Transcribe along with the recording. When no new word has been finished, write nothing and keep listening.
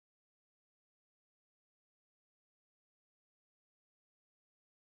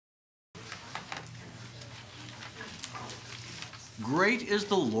Great is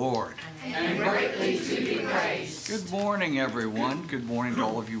the Lord, and greatly to be praised. Good morning, everyone. Good morning to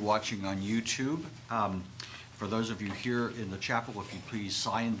all of you watching on YouTube. For those of you here in the chapel, if you please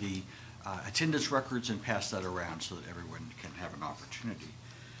sign the attendance records and pass that around so that everyone can have an opportunity.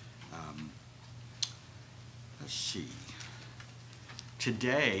 Let's see.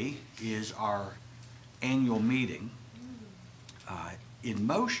 Today is our annual meeting. In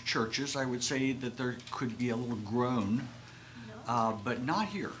most churches, I would say that there could be a little groan, but not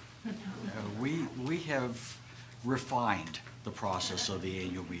here. We have refined the process of the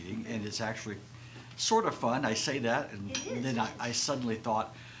annual meeting, and it's actually sort of fun. I say that, and then I suddenly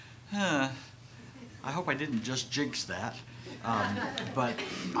thought, I hope I didn't just jinx that. But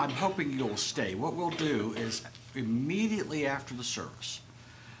I'm hoping you'll stay. What we'll do is immediately after the service,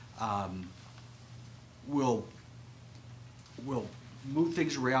 we'll move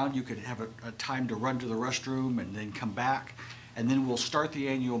things around. You could have a time to run to the restroom and then come back, and then we'll start the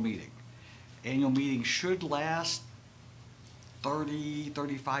annual meeting. Annual meeting should last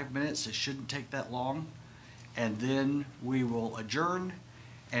 30-35 minutes. It shouldn't take that long. And then we will adjourn,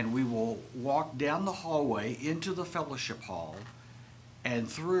 and we will walk down the hallway into the fellowship hall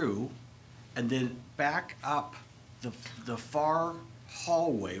and through, and then back up the far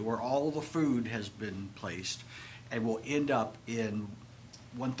hallway where all the food has been placed, and we'll end up in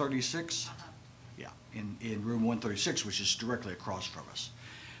 136? Yeah, in room 136, which is directly across from us.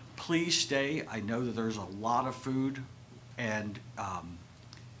 Please stay. I know that there's a lot of food, and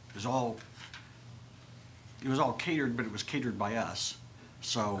it was all catered, but it was catered by us.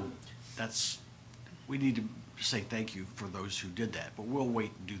 So we need to say thank you for those who did that, but we'll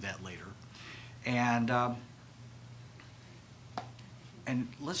wait and do that later. And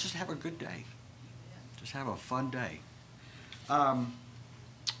let's just have a good day. Just have a fun day.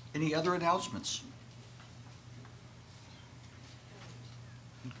 Any other announcements?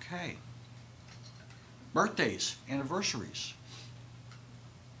 Okay. Birthdays, anniversaries.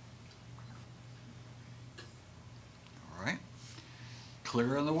 All right.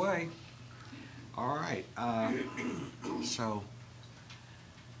 Clear on the way. All right. So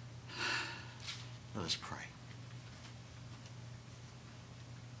let us pray.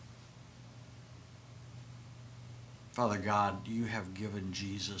 Father God, you have given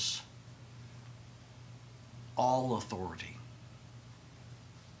Jesus all authority.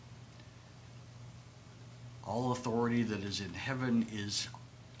 All authority that is in heaven is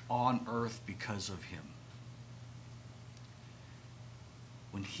on earth because of him.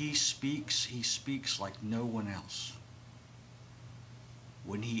 When he speaks like no one else.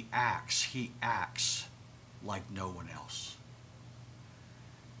 When he acts like no one else.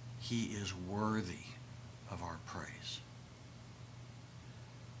 He is worthy of our praise.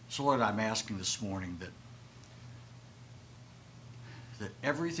 So Lord, I'm asking this morning that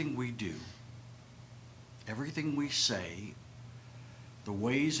everything we do, everything we say, the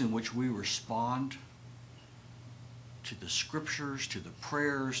ways in which we respond to the scriptures, to the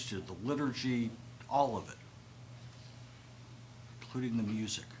prayers, to the liturgy, all of it, including the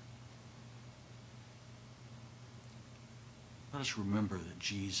music, let us remember that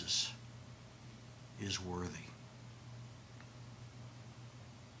Jesus is worthy.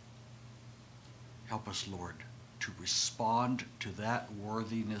 Help us, Lord, to respond to that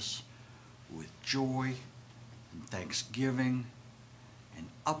worthiness with joy and thanksgiving and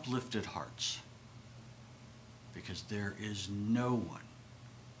uplifted hearts, because there is no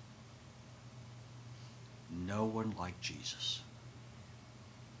one like Jesus.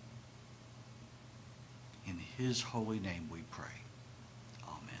 In his holy name we pray.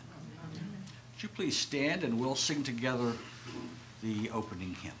 Would you please stand, and we'll sing together the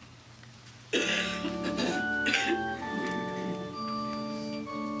opening hymn.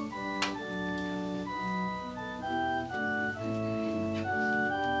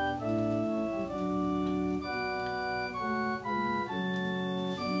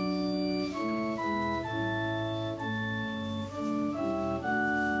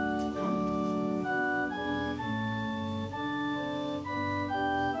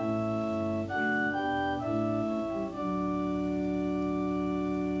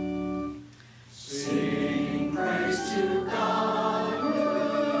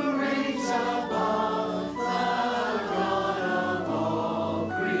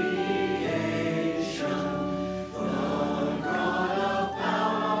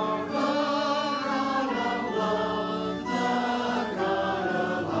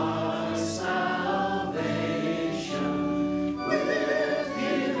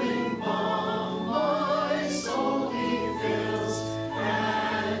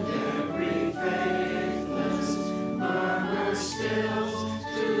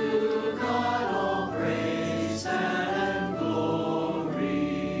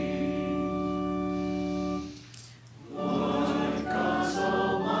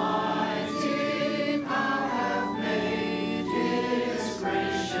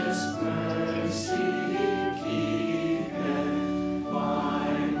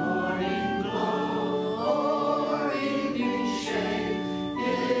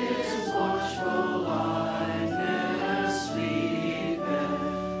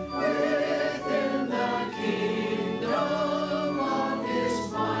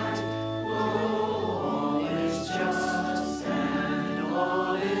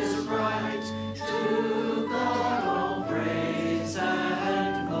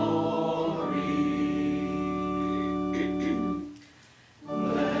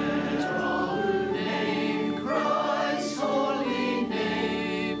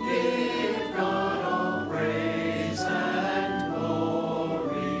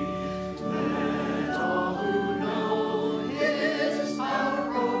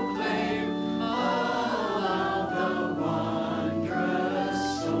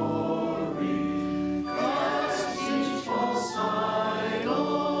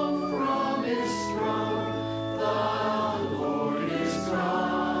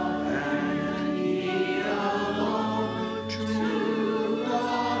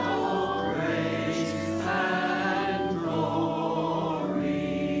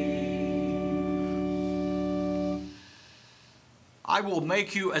 I will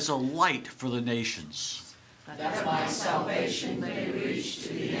make you as a light for the nations. that my salvation may reach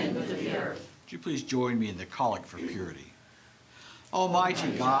to the end of the earth. Would you please join me in the collect for purity?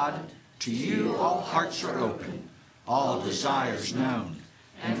 Almighty God, to you all hearts are open, all desires known,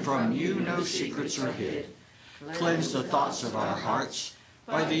 and from you no secrets are hid. Cleanse the thoughts of our hearts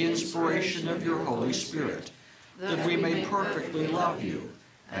by the inspiration of your Holy Spirit, that we may perfectly love you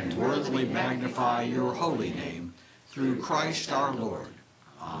and worthily magnify your holy name, through Christ our Lord.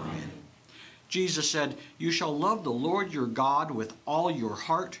 Amen. Jesus said, "You shall love the Lord your God with all your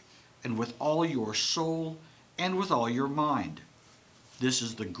heart, and with all your soul, and with all your mind. This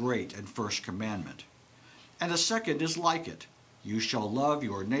is the great and first commandment. And a second is like it. You shall love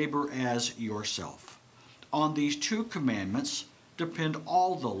your neighbor as yourself. On these two commandments depend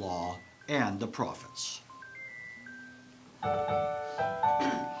all the law and the prophets."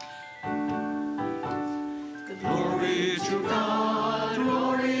 Glory to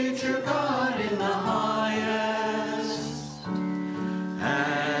God in the highest,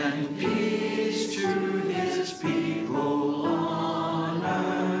 and peace to his people on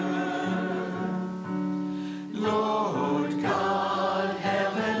earth. Lord God,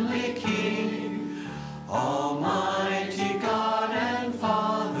 heavenly King, almighty God and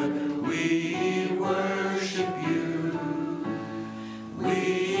Father, we worship you.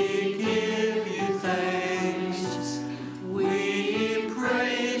 We give you thanks. We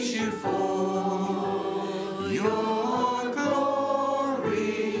praise you for your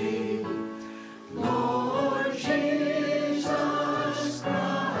glory. Lord Jesus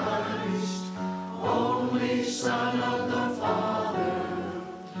Christ, only Son of the Father,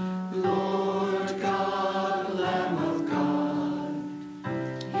 Lord God, Lamb of God,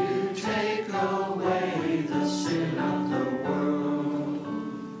 you take away the sin of the world.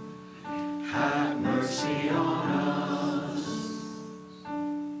 Have mercy on us.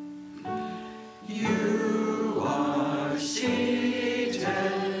 You are seated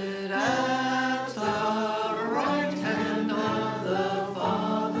at the right hand of the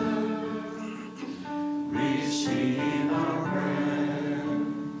Father. Receive our prayer.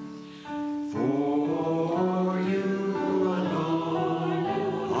 For you alone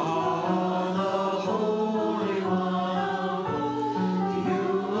are the Holy One. You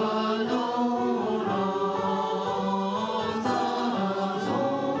alone are the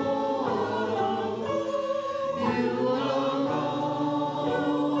Lord. You alone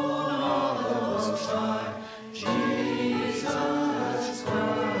are the Most High, Jesus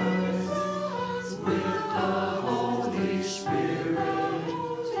Christ, with the Holy Spirit,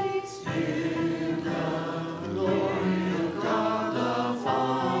 in the glory of God the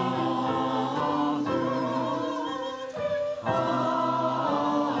Father.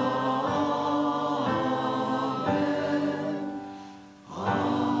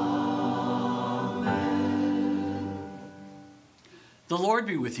 The Lord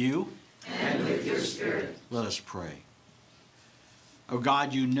be with you. And with your spirit. Let us pray. O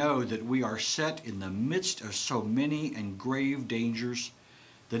God, you know that we are set in the midst of so many and grave dangers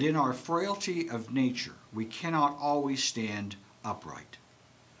that in our frailty of nature we cannot always stand upright.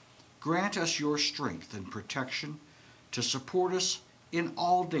 Grant us your strength and protection to support us in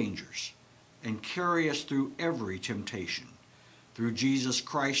all dangers and carry us through every temptation. Through Jesus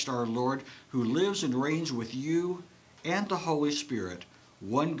Christ our Lord, who lives and reigns with you and the Holy Spirit,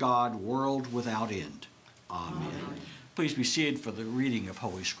 one God, world without end. Amen. Please be seated for the reading of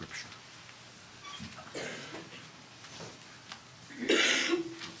Holy Scripture.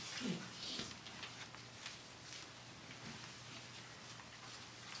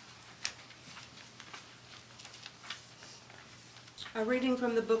 A reading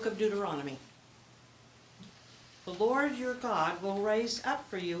from the book of Deuteronomy. The Lord your God will raise up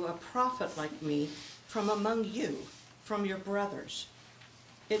for you a prophet like me from among you, from your brothers.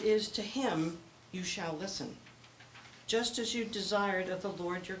 It is to him you shall listen, just as you desired of the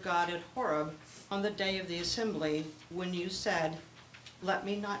Lord your God at Horeb on the day of the assembly, when you said, "Let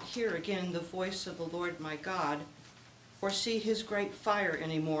me not hear again the voice of the Lord my God, or see his great fire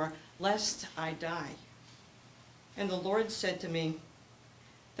any more, lest I die." And the Lord said to me,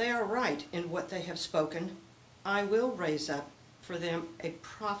 "They are right in what they have spoken. I will raise up for them a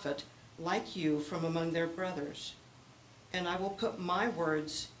prophet like you from among their brothers. And I will put my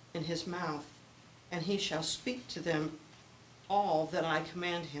words in his mouth, and he shall speak to them all that I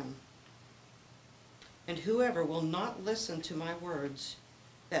command him. And whoever will not listen to my words,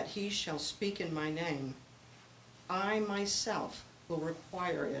 that he shall speak in my name, I myself will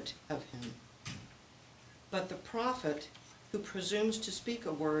require it of him. But the prophet who presumes to speak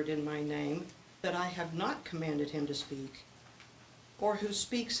a word in my name that I have not commanded him to speak, or who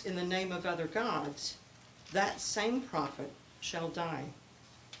speaks in the name of other gods, that same prophet shall die.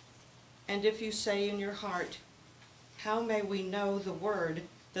 And if you say in your heart, how may we know the word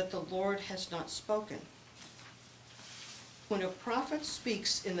that the Lord has not spoken? When a prophet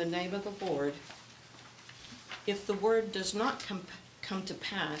speaks in the name of the Lord, if the word does not come to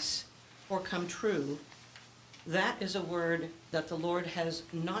pass or come true, that is a word that the Lord has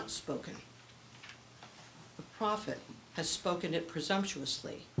not spoken. The prophet has spoken it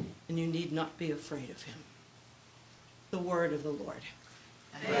presumptuously, and you need not be afraid of him. The word of the Lord.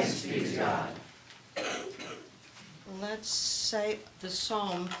 Thanks be to God. Let's say the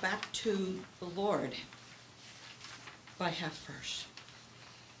psalm Back to the Lord by half verse.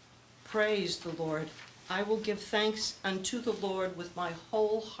 Praise the Lord. I will give thanks unto the Lord with my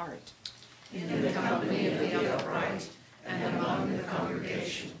whole heart. In the company of the upright and among the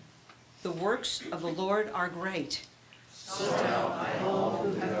congregation. The works of the Lord are great. So tell I all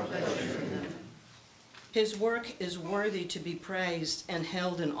who have pleasure in them. His work is worthy to be praised and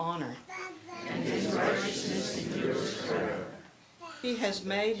held in honor. And his righteousness endures forever. He has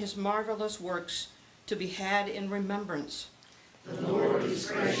made his marvelous works to be had in remembrance. The Lord is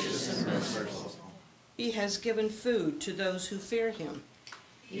gracious and merciful. He has given food to those who fear him.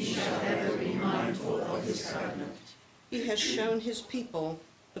 He shall ever be mindful of his covenant. He has shown his people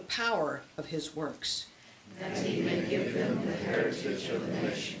the power of his works. That he may give them the heritage of the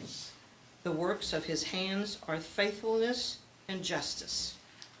nations. The works of his hands are faithfulness and justice.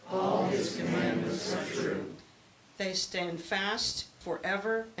 All his commandments are true. They stand fast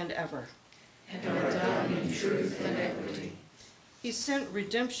forever and ever. And are done in truth and equity. He sent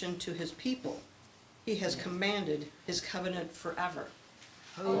redemption to his people. He has commanded his covenant forever.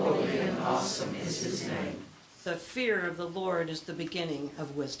 Holy and awesome is his name. The fear of the Lord is the beginning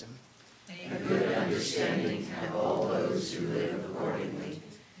of wisdom. A good understanding have all those who live accordingly.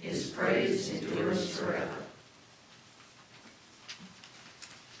 His praise endures forever.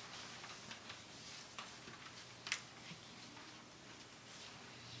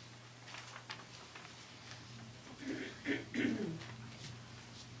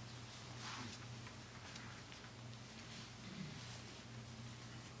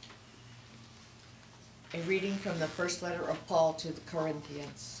 A reading from the first letter of Paul to the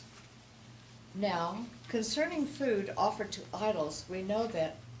Corinthians. Now, concerning food offered to idols, we know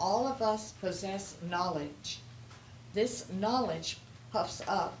that all of us possess knowledge. This knowledge puffs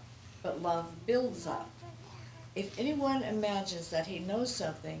up, but love builds up. If anyone imagines that he knows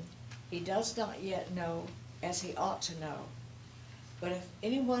something, he does not yet know as he ought to know. But if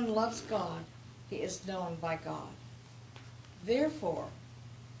anyone loves God, he is known by God. Therefore,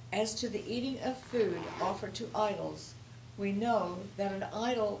 as to the eating of food offered to idols, we know that an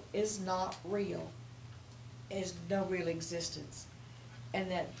idol is not real, is no real existence,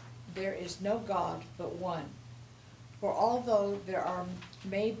 and that there is no God but one. For although there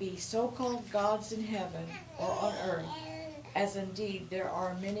may be so-called gods in heaven or on earth, as indeed there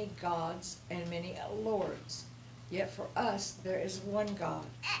are many gods and many lords, yet for us there is one God,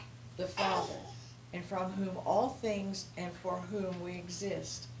 the Father, and from whom all things and for whom we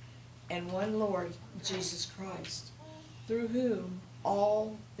exist, and one Lord, Jesus Christ, through whom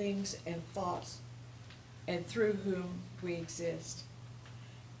all things and thoughts, and through whom we exist.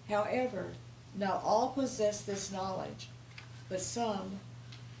 However, not all possess this knowledge, but some,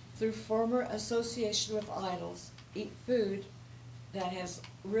 through former association with idols, eat food that has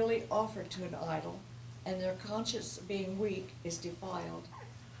really offered to an idol, and their conscience being weak is defiled.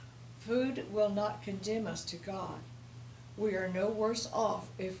 Food will not condemn us to God. We are no worse off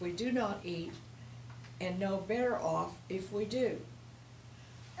if we do not eat, and no better off if we do.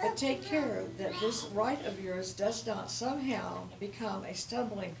 But take care that this right of yours does not somehow become a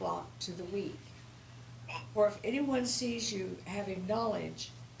stumbling block to the weak. For if anyone sees you having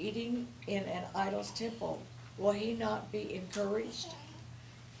knowledge, eating in an idol's temple, will he not be encouraged?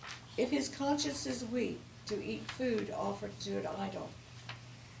 If his conscience is weak, to eat food offered to an idol.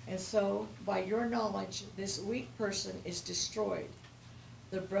 And so, by your knowledge, this weak person is destroyed,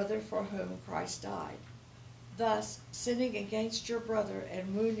 the brother for whom Christ died. Thus, sinning against your brother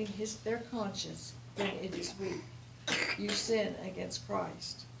and wounding their conscience when it is weak, you sin against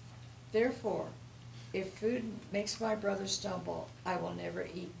Christ. Therefore, if food makes my brother stumble, I will never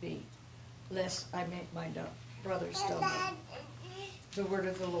eat meat, lest I make my brother stumble. The word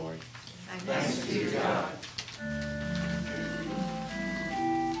of the Lord. Thanks be to God.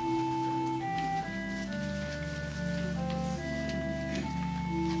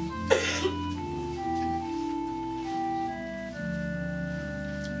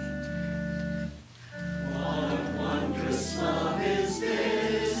 What wondrous love is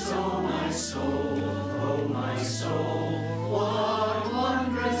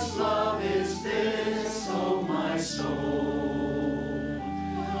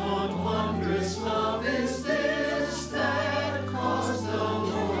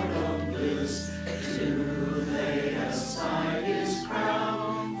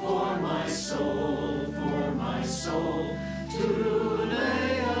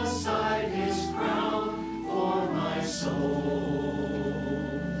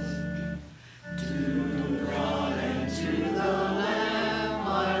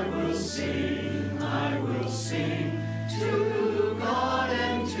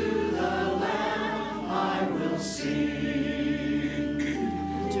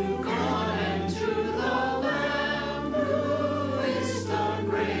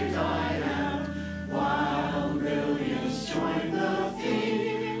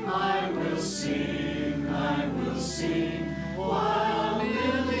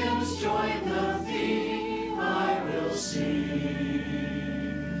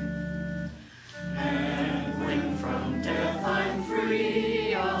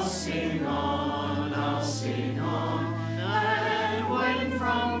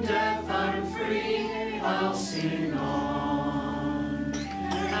I'll sing on.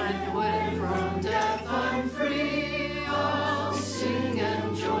 And when from death I'm free, I'll sing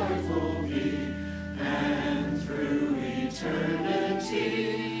and joyful be. And through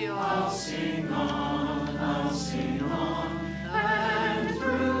eternity, I'll sing on, I'll sing on. And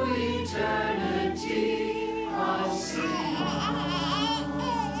through eternity, I'll sing on.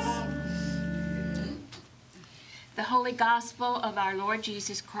 The Holy Gospel of our Lord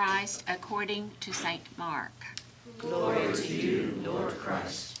Jesus Christ according to St. Mark. Glory to you, Lord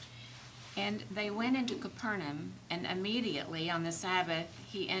Christ. And they went into Capernaum, and immediately on the Sabbath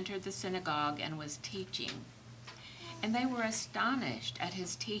he entered the synagogue and was teaching. And they were astonished at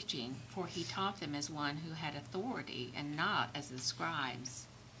his teaching, for he taught them as one who had authority, and not as the scribes.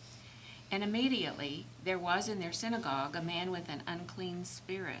 And immediately there was in their synagogue a man with an unclean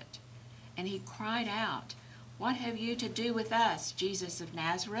spirit. And he cried out, "What have you to do with us, Jesus of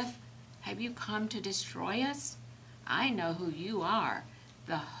Nazareth? Have you come to destroy us? I know who you are,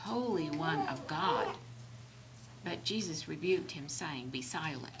 the Holy One of God." But Jesus rebuked him, saying, "Be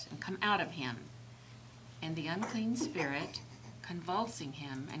silent, and come out of him." And the unclean spirit, convulsing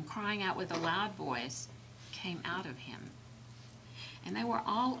him and crying out with a loud voice, came out of him. And they were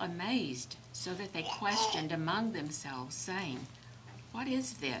all amazed, so that they questioned among themselves, saying, "What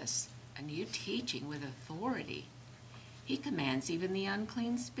is this? A new teaching with authority. He commands even the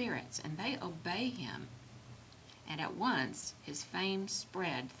unclean spirits, and they obey him." And at once his fame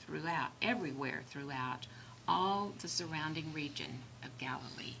spread everywhere throughout all the surrounding region of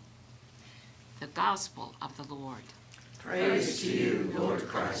Galilee. The Gospel of the Lord. Praise to you, Lord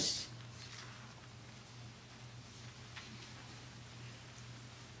Christ.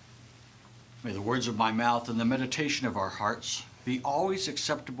 May the words of my mouth and the meditation of our hearts be always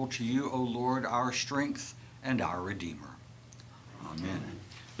acceptable to you, O Lord, our strength and our Redeemer. Amen.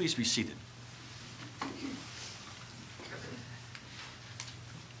 Please be seated.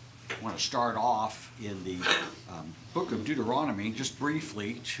 I want to start off in the book of Deuteronomy just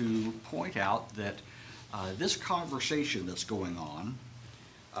briefly to point out that this conversation that's going on,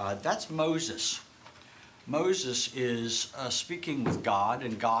 that's Moses. Moses is speaking with God,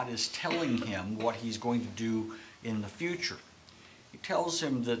 and God is telling him what he's going to do in the future. He tells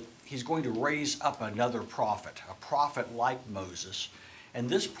him that he's going to raise up another prophet, a prophet like Moses, and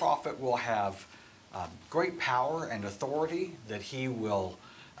this prophet will have great power and authority, that he will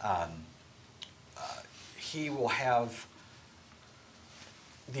have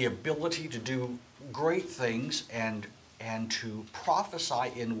the ability to do great things and to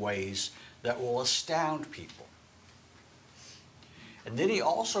prophesy in ways that will astound people. And then he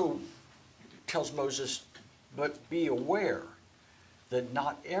also tells Moses, but be aware that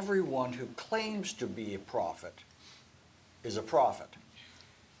not everyone who claims to be a prophet is a prophet.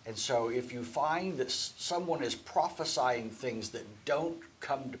 And so if you find that someone is prophesying things that don't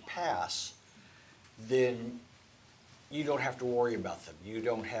come to pass, then you don't have to worry about them. You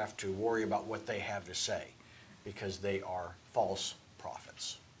don't have to worry about what they have to say, because they are false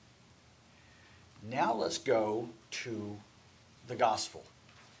prophets. Now let's go to the gospel.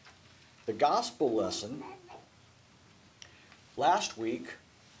 The gospel lesson, last week,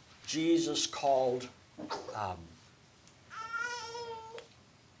 Jesus called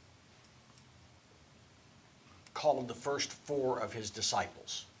the first 4 of his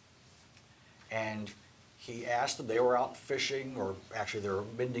disciples. And he asked them, they were out fishing, or actually they were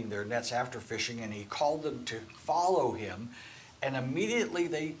mending their nets after fishing, and he called them to follow him, and immediately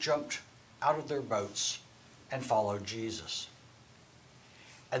they jumped out of their boats and followed Jesus.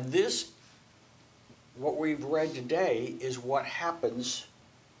 And this, what we've read today, is what happens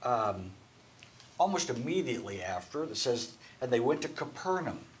almost immediately after. It says, and they went to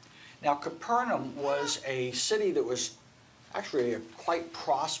Capernaum. Now, Capernaum was a city that was actually a quite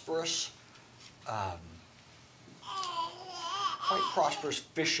prosperous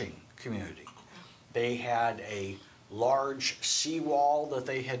fishing community. They had a large seawall that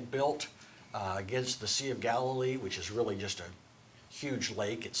they had built against the Sea of Galilee, which is really just a huge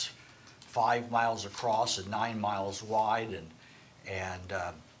lake. It's 5 miles across and 9 miles wide,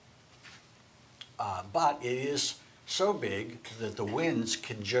 but it is so big that the winds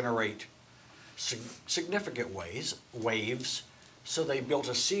can generate significant waves. So they built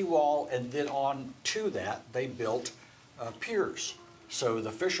a seawall, and then on to that they built piers, so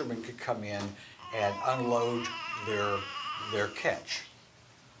the fishermen could come in and unload their catch.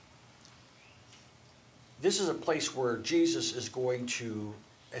 This is a place where Jesus is going to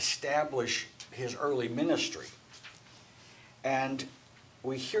establish his early ministry. And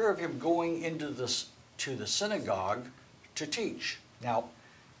we hear of him going into to the synagogue to teach. Now,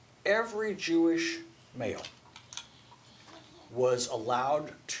 every Jewish male was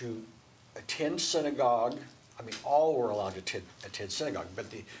allowed to attend synagogue. I mean, all were allowed to attend synagogue,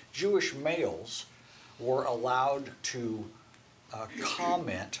 but the Jewish males were allowed to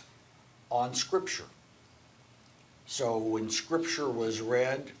comment on Scripture. So when Scripture was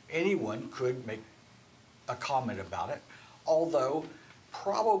read, anyone could make a comment about it, although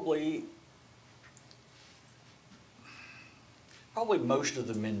probably most of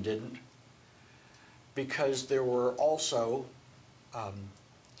the men didn't, because there were also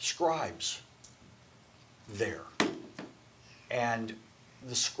scribes there. And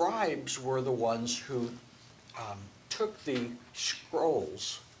the scribes were the ones who took the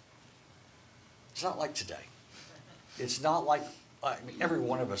scrolls. It's not like today. It's not like, I mean, every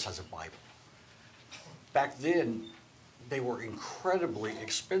one of us has a Bible. Back then, they were incredibly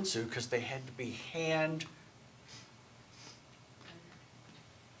expensive because they had to be handmade.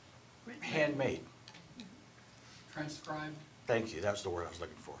 Transcribed. Thank you, that's the word I was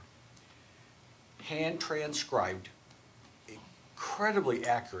looking for. Hand transcribed incredibly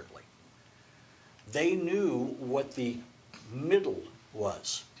accurately. They knew what the middle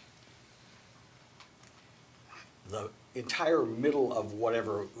was. The entire middle of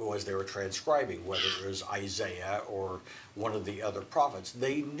whatever it was they were transcribing, whether it was Isaiah or one of the other prophets,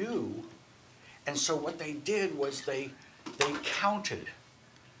 they knew. And so what they did was they counted.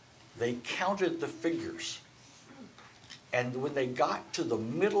 They counted the figures. And when they got to the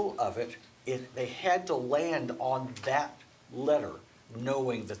middle of it, they had to land on that letter,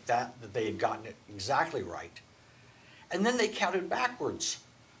 knowing that they had gotten it exactly right. And then they counted backwards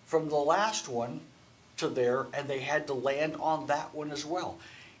from the last one to there, and they had to land on that one as well.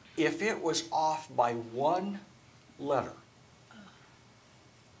 If it was off by one letter,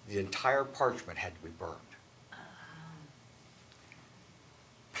 the entire parchment had to be burned.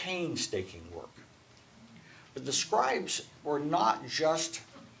 Painstaking work. But the scribes were not just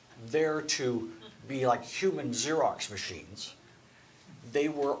there to be like human Xerox machines. They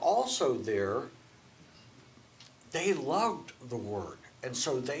were also there, they loved the Word, and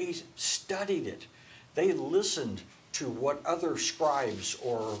so they studied it. They listened to what other scribes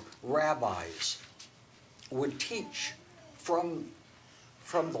or rabbis would teach from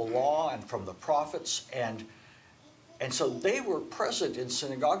the law and from the prophets, and so they were present in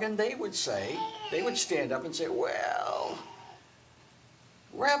synagogue, and they would stand up and say, well,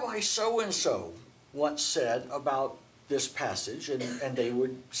 Rabbi so-and-so once said about this passage, and they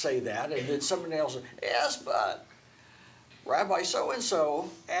would say that, and then somebody else said, yes, but Rabbi so-and-so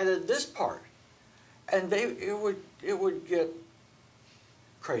added this part. And it would get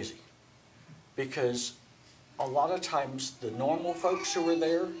crazy, because a lot of times the normal folks who were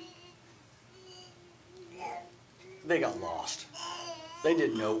there, they got lost. They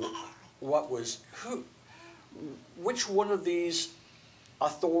didn't know which one of these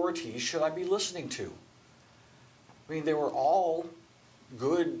authorities should I be listening to. I mean, they were all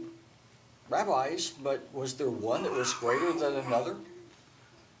good rabbis, but was there one that was greater than another?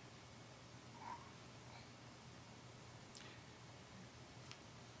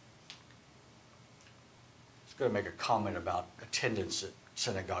 Going to make a comment about attendance at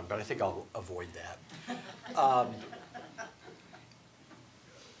synagogue, but I think I'll avoid that.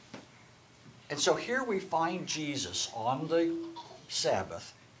 And so here we find Jesus on the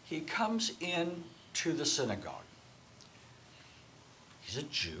Sabbath. He comes in to the synagogue. He's a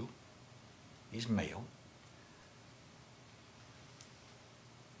Jew. He's male.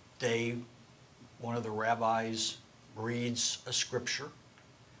 One of the rabbis reads a scripture,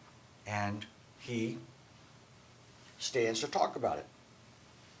 and he stands to talk about it.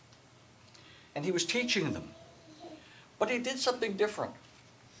 And he was teaching them. But he did something different.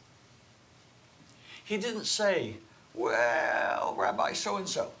 He didn't say, well, Rabbi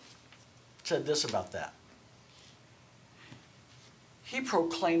so-and-so said this about that. He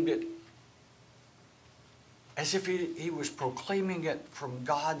proclaimed it as if he was proclaiming it from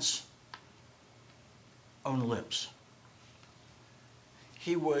God's own lips.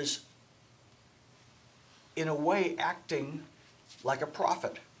 He was, in a way, acting like a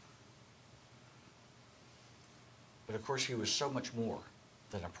prophet. But of course, he was so much more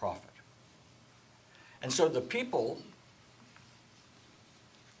than a prophet. And so the people,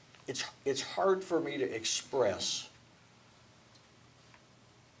 it's hard for me to express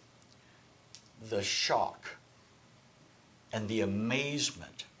the shock and the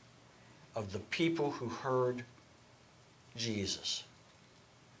amazement of the people who heard Jesus,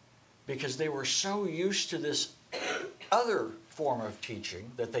 because they were so used to this other form of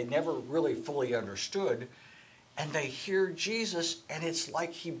teaching that they never really fully understood, and they hear Jesus, and it's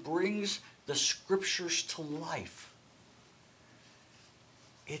like he brings the scriptures to life.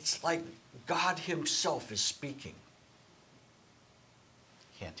 It's like God himself is speaking.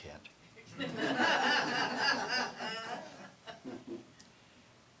 Hint, hint.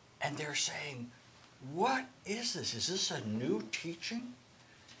 And they're saying, what is this? Is this a new teaching?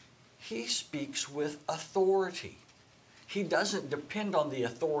 He speaks with authority. He doesn't depend on the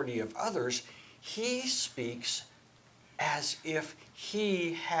authority of others. He speaks as if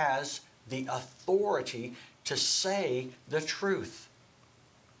he has the authority to say the truth.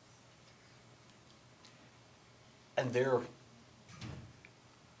 And there,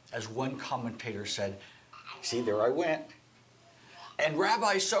 as one commentator said, see, there I went. And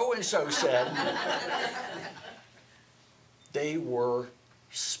Rabbi so-and-so said, they were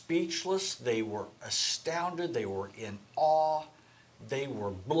speechless, they were astounded, they were in awe, they were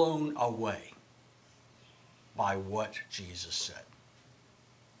blown away by what Jesus said.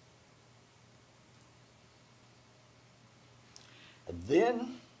 And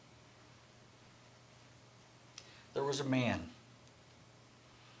then there was a man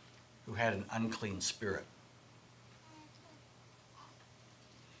who had an unclean spirit.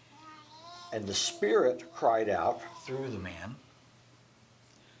 And the spirit cried out through the man,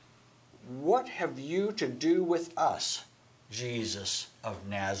 "What have you to do with us, Jesus of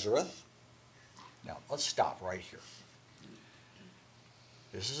Nazareth?" Now, let's stop right here.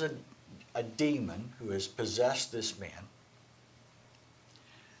 This is a demon who has possessed this man.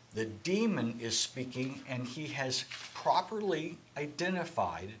 The demon is speaking, and he has properly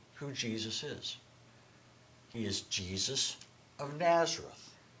identified who Jesus is. He is Jesus of Nazareth.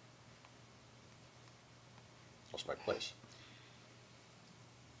 Lost my place.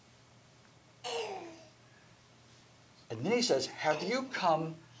 And then he says, "Have you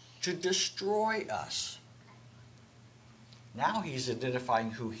come to destroy us?" Now he's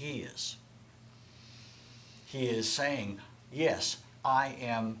identifying who he is. He is saying, yes, I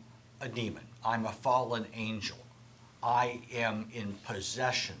am a demon. I'm a fallen angel. I am in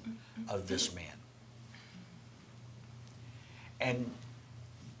possession of this man. And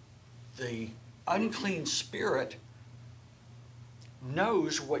the unclean spirit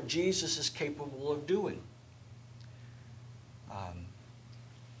knows what Jesus is capable of doing.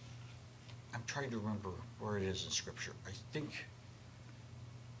 I'm trying to remember where it is in Scripture. I think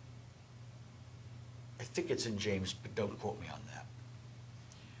it's in James, but don't quote me on that.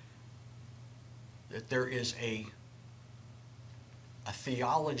 That there is a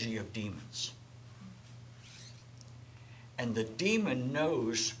theology of demons. And the demon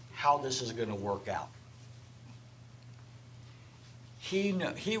knows how this is going to work out. He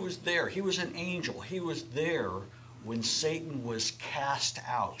was there. He was an angel. He was there when Satan was cast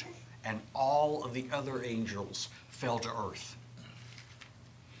out and all of the other angels fell to earth.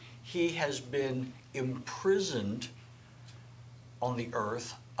 He has been imprisoned on the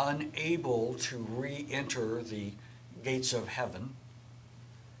earth, unable to re-enter the gates of heaven,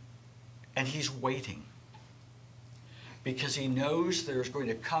 and he's waiting because he knows there's going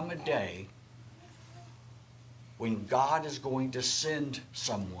to come a day when God is going to send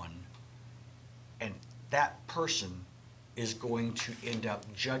someone, and that person is going to end up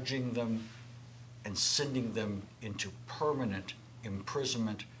judging them and sending them into permanent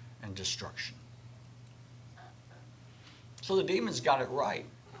imprisonment and destruction. So the demon's got it right.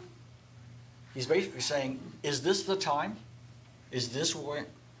 He's basically saying, is this the time? Is this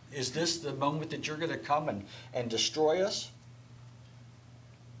the moment that you're going to come and destroy us?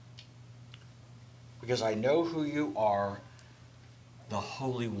 Because I know who you are, the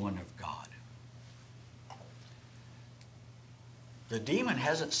Holy One of God. The demon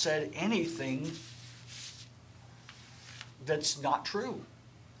hasn't said anything that's not true.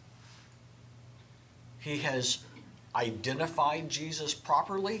 He has identified Jesus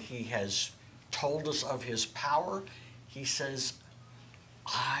properly. He has told us of his power. He says,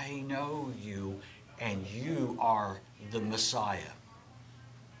 I know you, and you are the Messiah.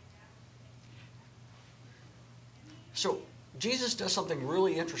 So Jesus does something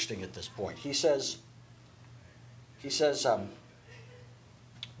really interesting at this point. He says,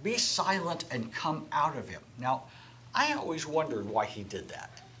 be silent and come out of him. Now, I always wondered why he did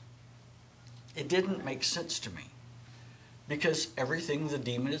that. It didn't make sense to me, because everything the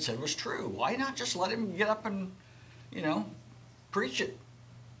demon had said was true. Why not just let him get up and, preach it?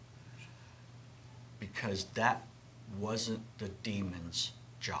 Because that wasn't the demon's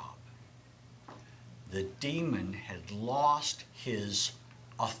job. The demon had lost his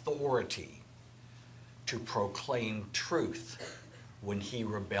authority to proclaim truth when he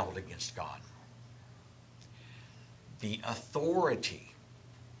rebelled against God. The authority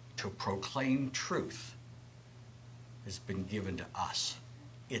to proclaim truth has been given to us.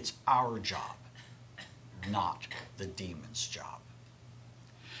 It's our job, not the demon's job.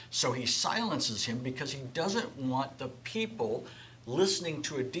 So he silences him because he doesn't want the people listening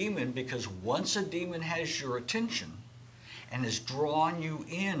to a demon, because once a demon has your attention and has drawn you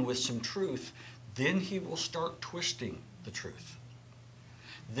in with some truth, then he will start twisting the truth.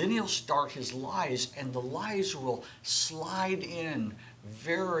 Then he'll start his lies, and the lies will slide in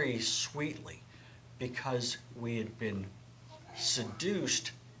very sweetly because we had been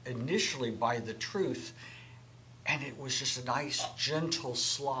seduced initially by the truth, and it was just a nice, gentle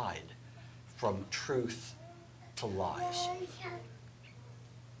slide from truth to lies.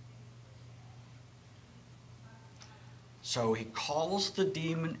 So he calls the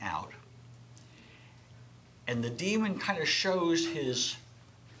demon out, and the demon kind of shows his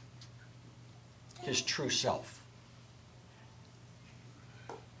true self.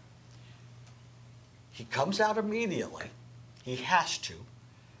 He comes out immediately. He has to,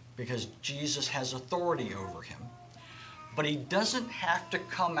 because Jesus has authority over him. But he doesn't have to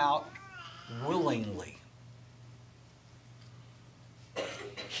come out willingly.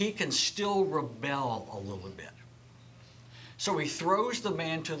 He can still rebel a little bit. So he throws the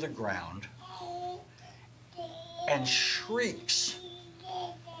man to the ground and shrieks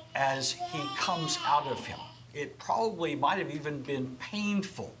as he comes out of him. It probably might have even been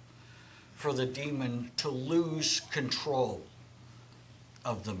painful for the demon to lose control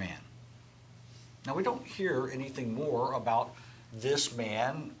of the man. Now, we don't hear anything more about this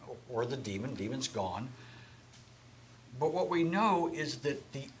man or the demon. Demon's gone. But what we know is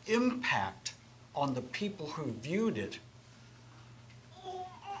that the impact on the people who viewed it,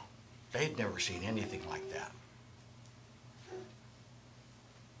 they'd never seen anything like that.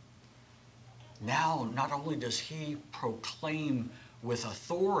 Now, not only does he proclaim with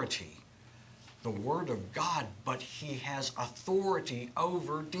authority the Word of God, but he has authority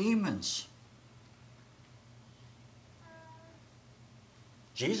over demons.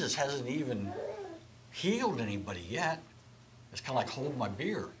 Jesus hasn't even healed anybody yet. It's kind of like hold my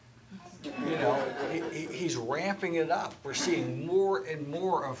beer. You know, he's ramping it up. We're seeing more and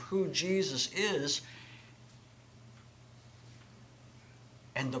more of who Jesus is.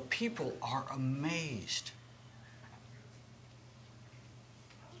 And the people are amazed.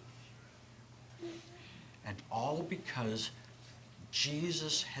 And all because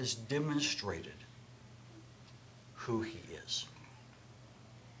Jesus has demonstrated who he is.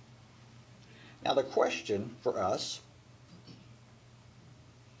 Now the question for us,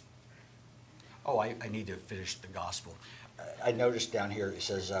 I need to finish the gospel. I noticed down here it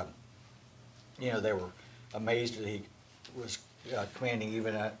says, they were amazed that he was commanding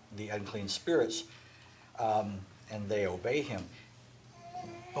even the unclean spirits, and they obey him.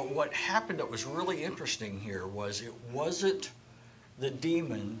 But what happened that was really interesting here was it wasn't the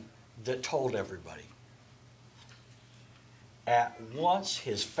demon that told everybody. At once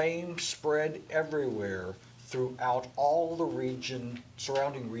his fame spread everywhere throughout all the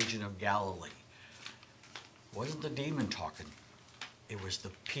surrounding region of Galilee. It wasn't the demon talking, it was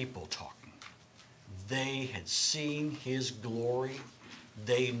the people talking. They had seen his glory,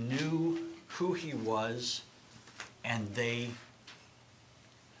 they knew who he was, and they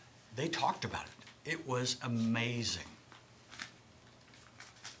talked about it. It was amazing.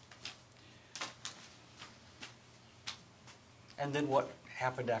 And then what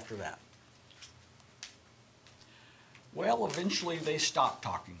happened after that? Well, eventually they stopped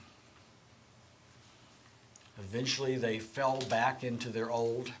talking. Eventually they fell back into their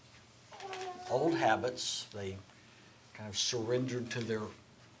old habits. They kind of surrendered to their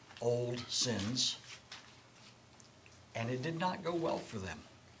old sins. And it did not go well for them.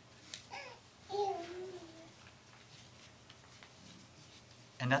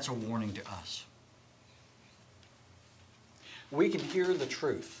 And that's a warning to us. We can hear the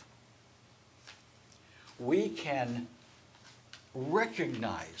truth. We can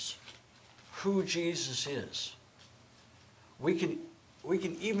recognize who Jesus is. We can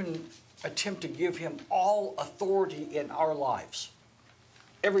even attempt to give him all authority in our lives.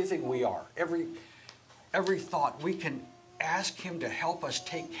 Everything we are, every thought, we can ask him to help us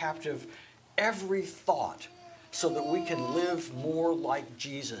take captive every thought so that we can live more like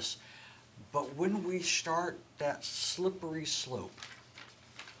Jesus. But when we start that slippery slope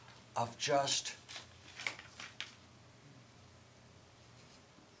of just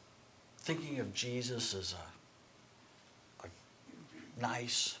thinking of Jesus as a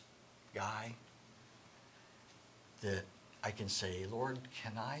nice guy, that I can say, Lord,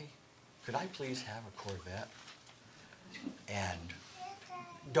 could I please have a Corvette? And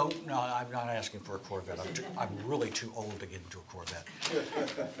no, I'm not asking for a Corvette. I'm really too old to get into a Corvette.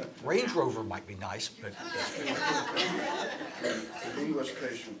 Range Rover might be nice, but... English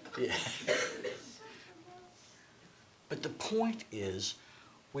patient. Yeah. But the point is,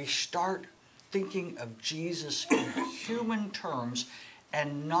 we start thinking of Jesus in human terms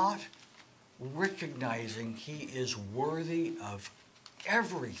and not recognizing he is worthy of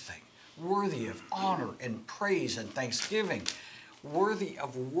everything, worthy of honor and praise and thanksgiving, worthy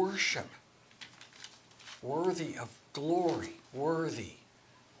of worship, worthy of glory, worthy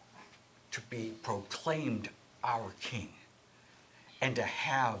to be proclaimed our King, and to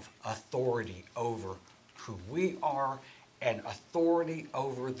have authority over who we are and authority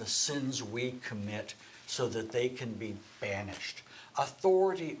over the sins we commit so that they can be banished.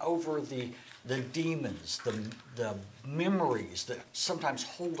 Authority over the demons, the memories that sometimes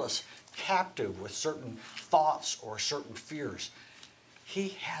hold us captive with certain thoughts or certain fears. He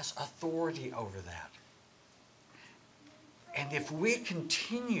has authority over that. And if we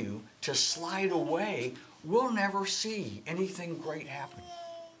continue to slide away, we'll never see anything great happen.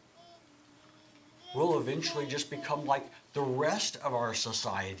 We'll eventually just become like the rest of our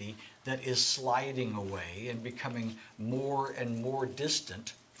society that is sliding away and becoming more and more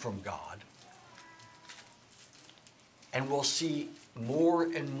distant from God. And we'll see more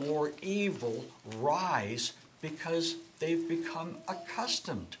and more evil rise because they've become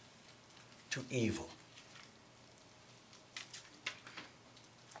accustomed to evil.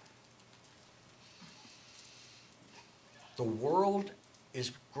 The world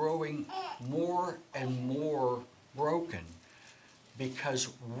is growing more and more broken because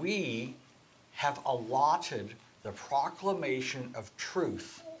we have allotted the proclamation of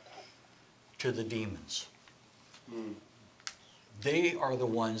truth to the demons. They are the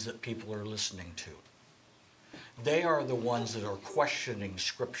ones that people are listening to. They are the ones that are questioning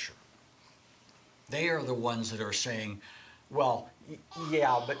Scripture. They are the ones that are saying, well,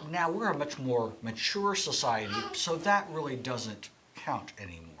 yeah, but now we're a much more mature society, so that really doesn't count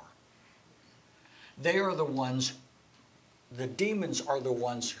anymore. They are the ones, the demons are the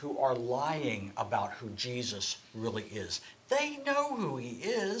ones who are lying about who Jesus really is. They know who he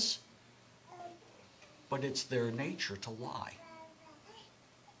is, but it's their nature to lie.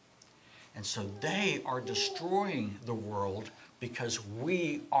 And so they are destroying the world because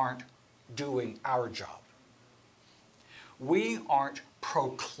we aren't doing our job. We aren't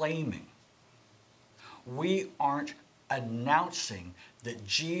proclaiming. We aren't announcing that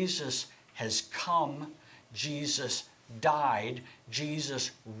Jesus has come, Jesus died,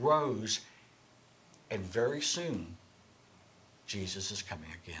 Jesus rose, and very soon, Jesus is coming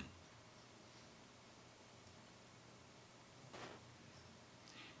again.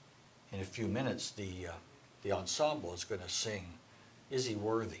 In a few minutes, the ensemble is going to sing, "Is He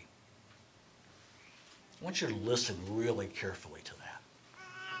Worthy?" I want you to listen really carefully to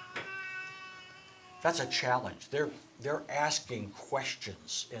that. That's a challenge. They're asking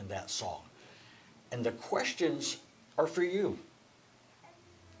questions in that song. And the questions are for you.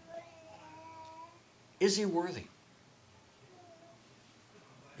 Is he worthy?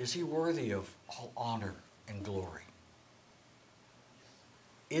 Is he worthy of all honor and glory?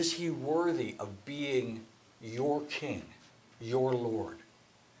 Is he worthy of being your King, your Lord?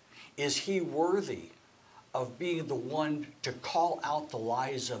 Is he worthy of being the one to call out the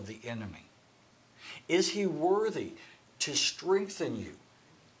lies of the enemy? Is he worthy to strengthen you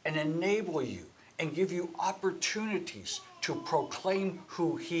and enable you and give you opportunities to proclaim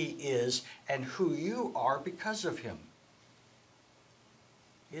who he is and who you are because of him?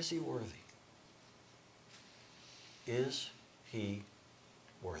 Is he worthy? Is he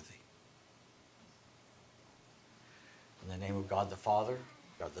worthy? In the name of God the Father,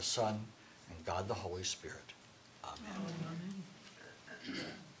 God the Son, and God the Holy Spirit. Amen.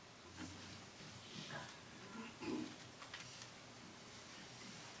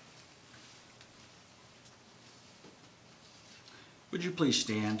 Would you please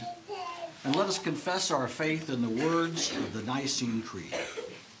stand and let us confess our faith in the words of the Nicene Creed.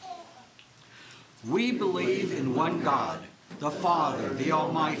 We believe in one God, the Father, the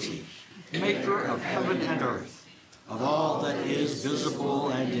Almighty, maker of heaven and earth, of all that is visible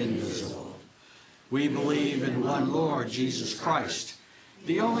and invisible. We believe in one Lord Jesus Christ,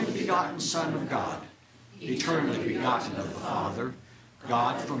 the only begotten Son of God, eternally begotten of the Father,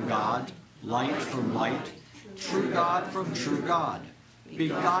 God from God, light from light, true God from true God,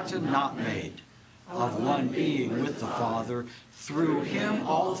 begotten, not made, of one being with the Father. Through him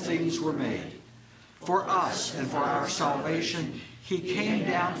all things were made. For us and for our salvation he came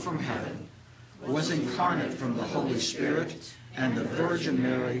down from heaven, was incarnate from the Holy Spirit and the Virgin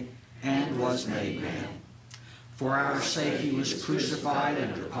Mary, and was made man. For our sake he was crucified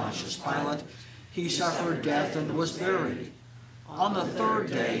under Pontius Pilate. He suffered death and was buried. On the third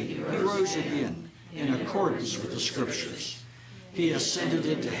day he rose again, in accordance with the Scriptures. He ascended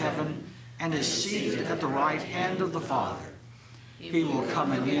into heaven and is seated at the right hand of the Father. He will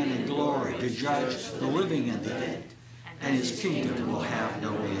come again in glory to judge the living and the dead, and his kingdom will have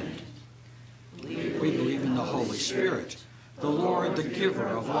no end. We believe in the Holy Spirit, the Lord, the giver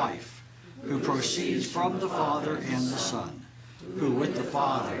of life, who proceeds from the Father and the Son, who with the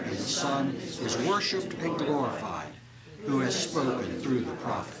Father and the Son is worshipped and glorified, who has spoken through the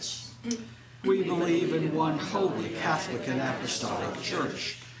prophets. We believe in one holy Catholic and Apostolic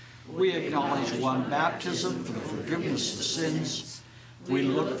Church. We acknowledge one baptism for the forgiveness of sins. We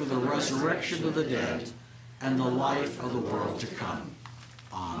look for the resurrection of the dead and the life of the world to come.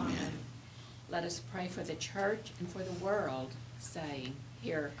 Amen. Let us pray for the church and for the world, saying,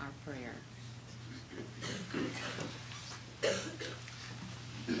 hear our prayer.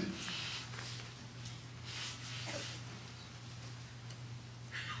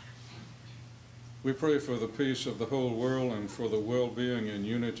 We pray for the peace of the whole world and for the well-being and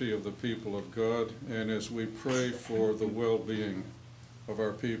unity of the people of God. And as we pray for the well-being of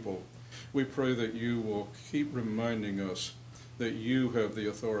our people, we pray that you will keep reminding us that you have the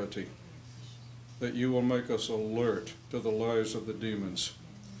authority, that you will make us alert to the lies of the demons,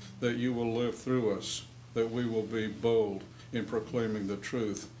 that you will live through us, that we will be bold in proclaiming the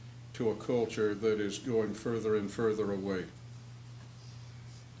truth to a culture that is going further and further away.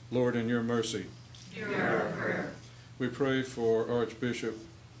 Lord, in your mercy, hear our prayer. we pray for Archbishop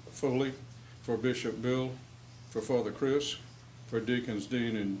Foley, for Bishop Bill, for Father Chris, for Deacons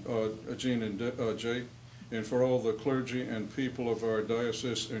Jean and Jay, and for all the clergy and people of our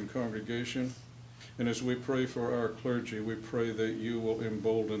diocese and congregation. And as we pray for our clergy, we pray that you will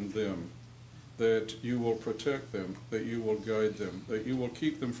embolden them, that you will protect them, that you will guide them, that you will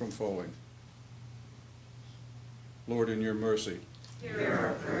keep them from falling. Lord, in your mercy, hear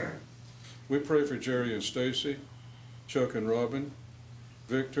our prayer. we pray for Jerry and Stacy, Chuck and Robin,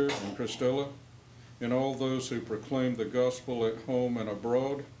 Victor and Christella, and all those who proclaim the gospel at home and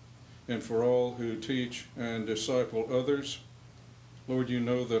abroad, and for all who teach and disciple others. Lord, you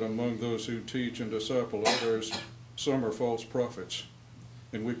know that among those who teach and disciple others, some are false prophets.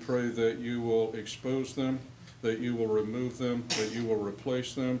 And we pray that you will expose them, that you will remove them, that you will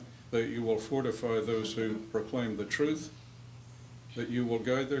replace them, that you will fortify those who proclaim the truth, that you will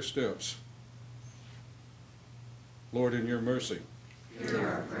guide their steps. Lord, in your mercy, hear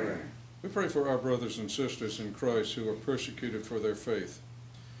our prayer. we pray for our brothers and sisters in Christ who are persecuted for their faith.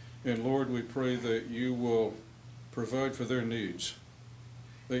 And Lord, we pray that you will provide for their needs,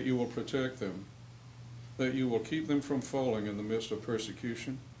 that you will protect them, that you will keep them from falling in the midst of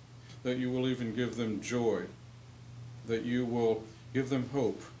persecution, that you will even give them joy, that you will give them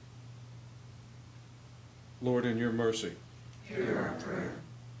hope. Lord, in your mercy, hear our prayer.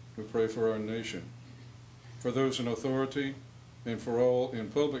 we pray for our nation, for those in authority, and for all in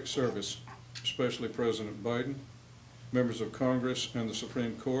public service, especially President Biden, members of Congress and the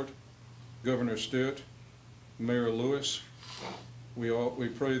Supreme Court, Governor Stitt, Mayor Lewis. We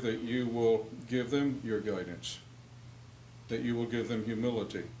pray that you will give them your guidance, that you will give them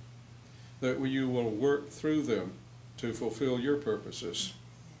humility, that you will work through them to fulfill your purposes.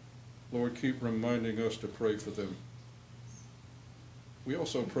 Lord, keep reminding us to pray for them. We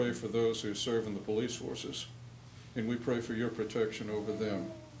also pray for those who serve in the police forces, and we pray for your protection over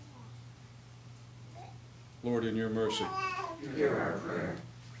them. Lord, in your mercy, Hear our prayer.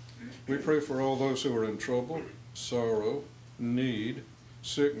 we pray for all those who are in trouble, sorrow, need,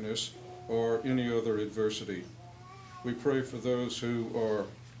 sickness, or any other adversity. We pray for those who are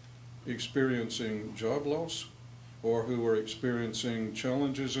experiencing job loss or who are experiencing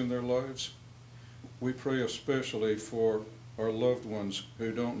challenges in their lives. We pray especially for our loved ones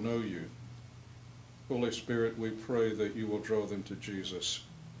who don't know you. Holy Spirit, we pray that you will draw them to Jesus.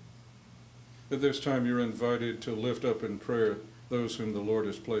 At this time, you're invited to lift up in prayer those whom the Lord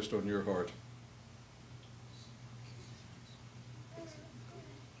has placed on your heart.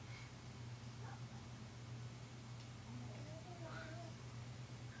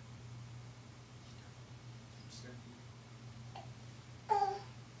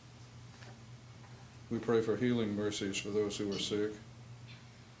 We pray for healing mercies for those who are sick.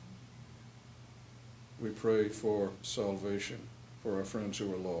 We pray for salvation for our friends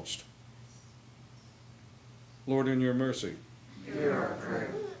who are lost. Lord, in your mercy, Hear our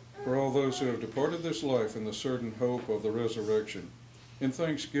prayer. for all those who have departed this life in the certain hope of the resurrection, in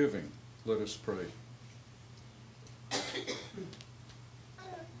thanksgiving, Let us pray.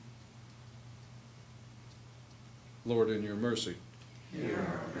 Lord, in your mercy, Hear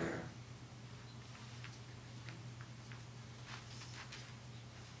our prayer.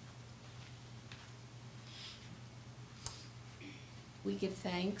 We give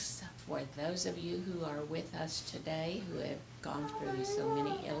thanks for those of you who are with us today who have gone through so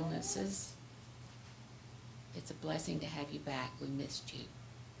many illnesses. It's a blessing to have you back. We missed you.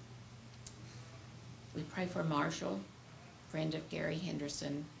 We pray for Marshall, friend of Gary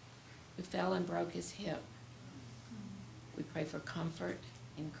Henderson, who fell and broke his hip. We pray for comfort,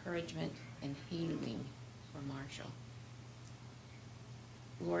 encouragement, and healing for Marshall.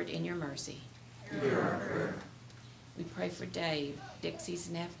 Lord, in your mercy, Hear our prayer. we pray for Dave, Dixie's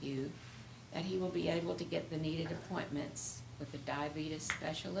nephew, that he will be able to get the needed appointments with a diabetes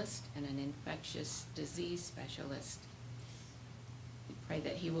specialist and an infectious disease specialist. We pray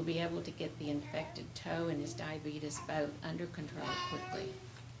that he will be able to get the infected toe and his diabetes both under control quickly.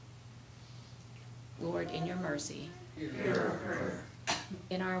 Lord, in your mercy, Hear our prayer.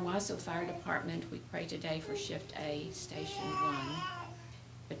 in our Owasso Fire Department, we pray today for Shift A, Station 1,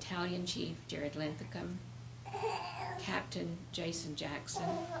 Battalion Chief Jared Linthicum, Captain Jason Jackson,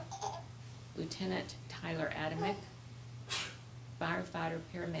 Lieutenant Tyler Adamick, firefighter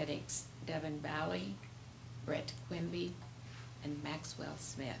paramedics Devin Bally, Brett Quimby, and Maxwell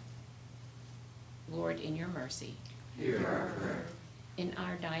Smith. Lord, in your mercy, Hear our prayer. in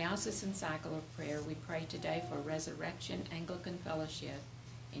our diocesan cycle of prayer, we pray today for Resurrection Anglican Fellowship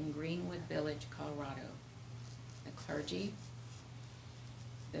in Greenwood Village, Colorado. The clergy,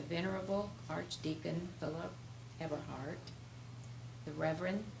 the Venerable Archdeacon Philip Eberhardt, the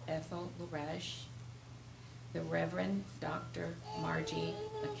Reverend Ethel Laresh, the Reverend Dr. Margie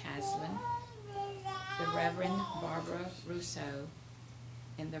McCaslin, the Reverend Barbara Rousseau,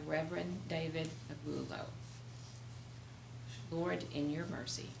 and the Reverend David Agullo. Lord, in your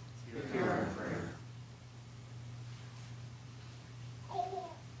mercy, Hear our prayer.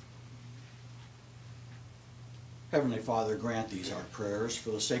 Heavenly Father, grant these our prayers for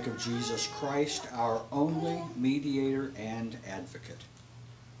the sake of Jesus Christ, our only mediator and advocate,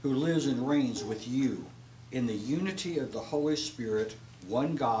 who lives and reigns with you in the unity of the Holy Spirit,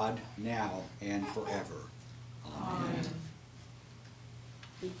 one God, now and forever. Amen.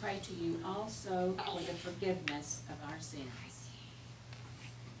 we pray to you also for the forgiveness of our sins.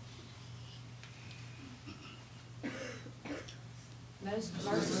 Most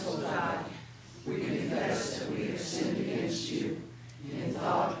merciful God, We confess that we have sinned against you in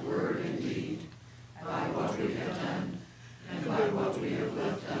thought, word, and deed, by what we have done and by what we have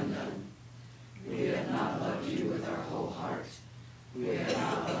left undone. We have not loved you with our whole heart. We have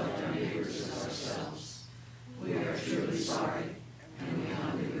not loved our neighbors as ourselves. We are truly sorry, and we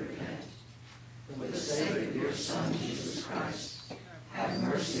humbly repent. For the sake of your Son, Jesus Christ, have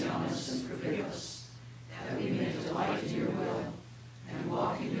mercy on us and forgive us, that we may delight in your will and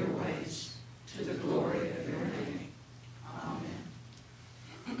walk in your ways, to the glory of your name. Amen.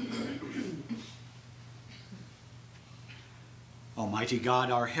 Almighty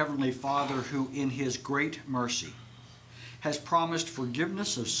God, our Heavenly Father, who in his great mercy has promised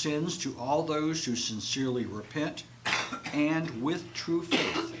forgiveness of sins to all those who sincerely repent and with true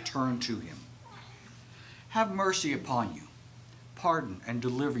faith turn to him, have mercy upon you, pardon and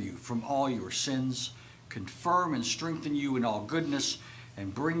deliver you from all your sins, confirm and strengthen you in all goodness,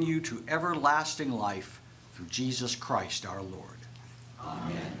 and bring you to everlasting life through Jesus Christ our Lord.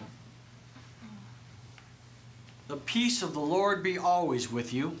 Amen. The peace of the Lord be always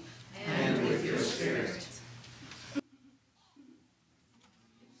with you. And with your spirit.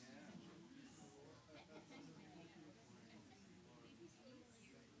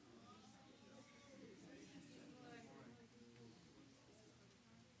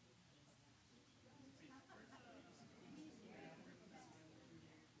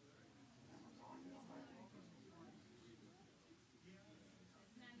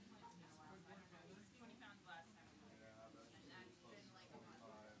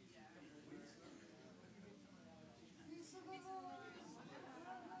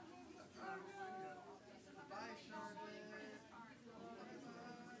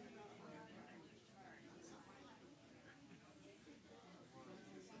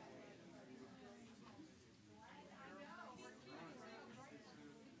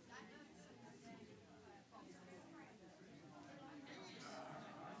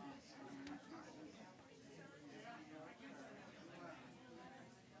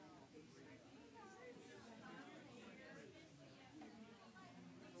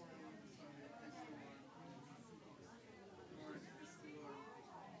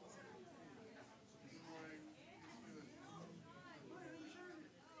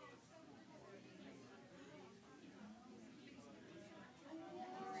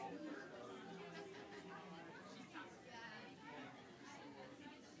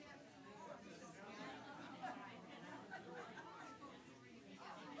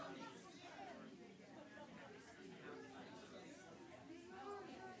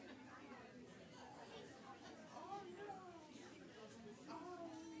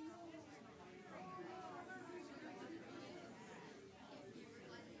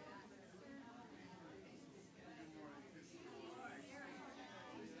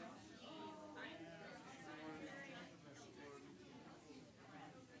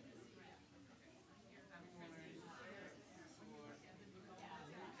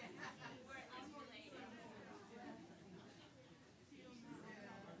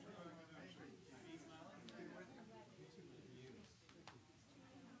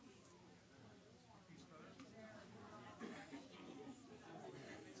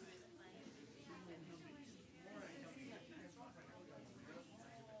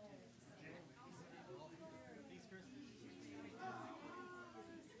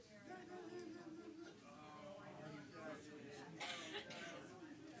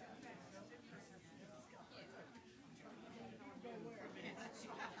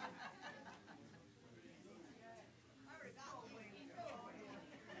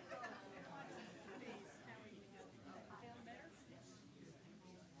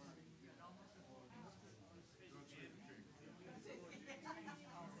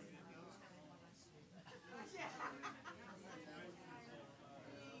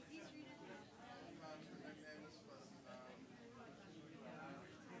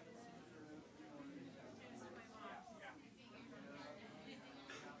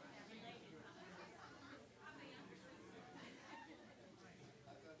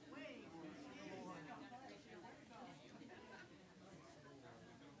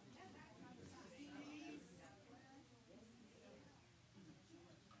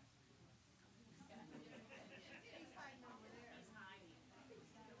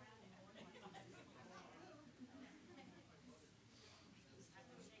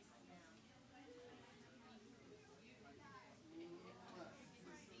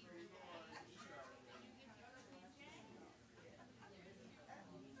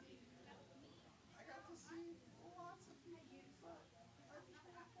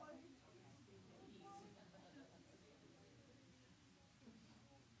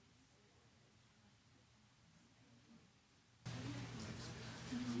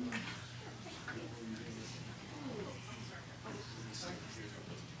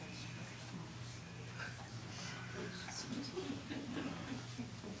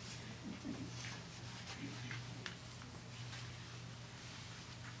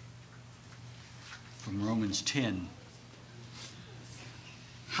 Romans 10.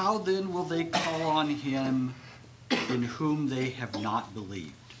 How then will they call on him in whom they have not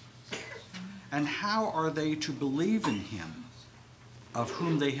believed? And how are they to believe in him of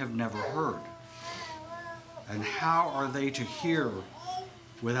whom they have never heard? And how are they to hear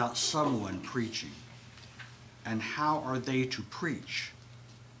without someone preaching? And how are they to preach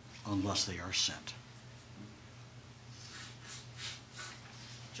unless they are sent?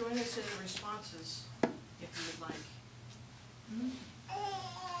 Join us in the responses if you would like.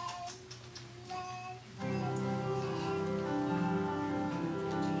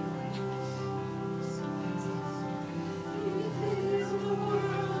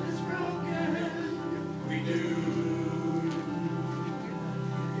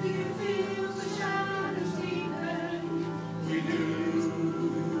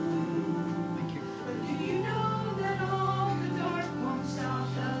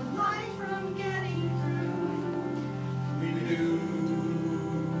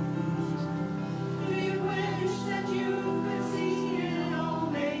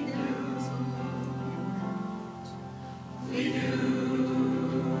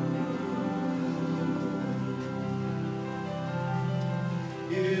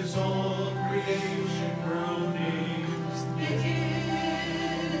 Is all creation groaning?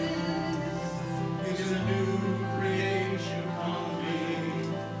 It is a new creation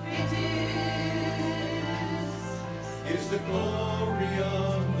coming. It is the glory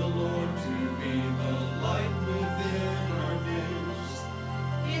of the Lord to be the light within our midst.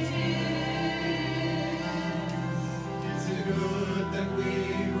 Is it good that we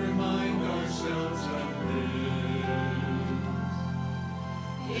remind ourselves of this?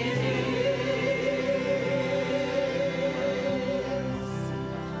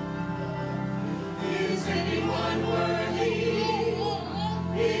 Is anyone worthy?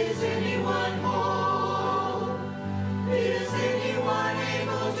 Is anyone whole? Is anyone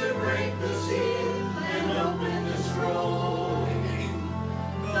able to break the seal and open the scroll?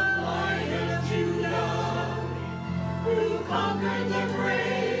 The Lion of Judah, who conquered the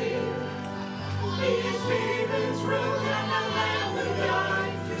grave, is David's root and the Lamb who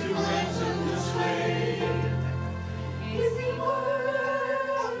died to ransom the slave. Is he worthy?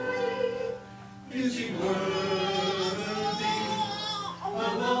 Is he worthy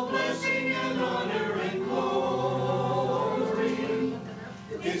of all blessing and honor and glory?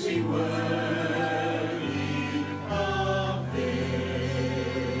 Is he worthy of this?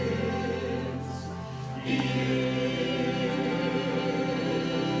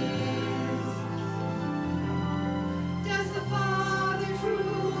 Does the Father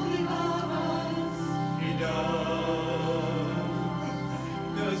truly love us? He does.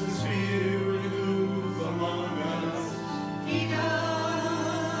 Does the Spirit move among us? He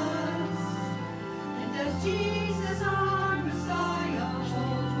does. And does Jesus, our Messiah,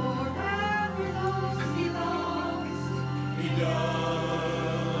 hold forever those he loves? He does.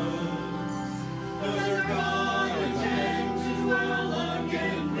 Does our God intend to dwell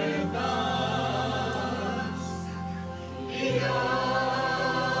again with us? He does.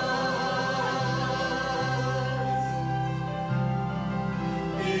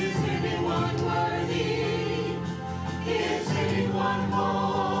 Is anyone worthy? Is anyone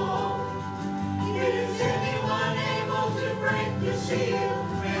whole? Is anyone able to break the seal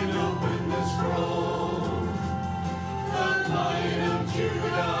and open the scroll? The Lion of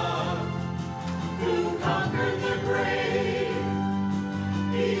Judah, who conquered the grave,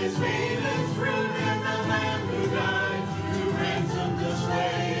 he is David's root and the Lamb who died to ransom the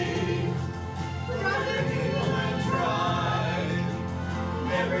slave. Brother, people, and tribe,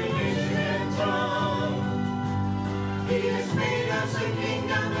 every nation and tongue, he has made us a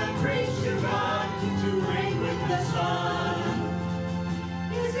kingdom and priests to God to reign with the Son.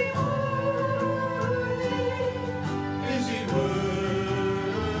 Is he worthy? Is he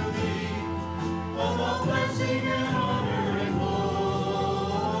worthy?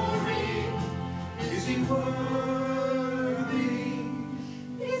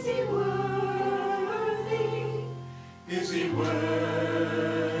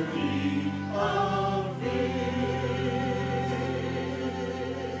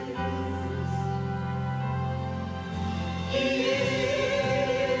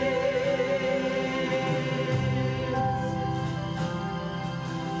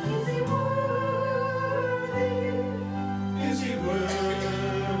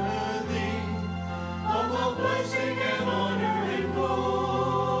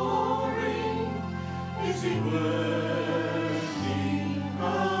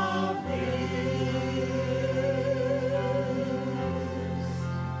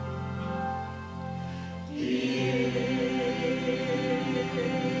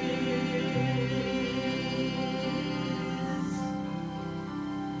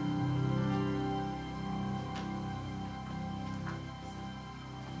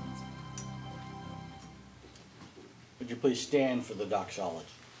 please stand for the doxology?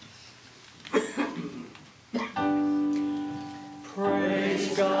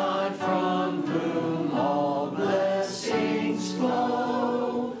 Praise God from whom all blessings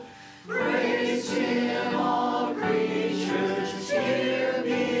flow. Praise Him, all creatures here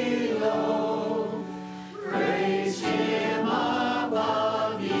below. Praise Him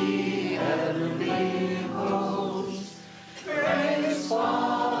above, ye heavenly hosts. Praise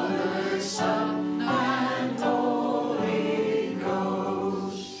Father, Son, and Holy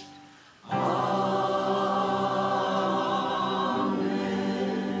Ghost. Amen.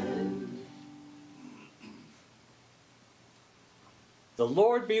 The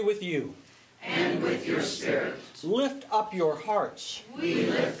Lord be with you. And with your spirit. Lift up your hearts. We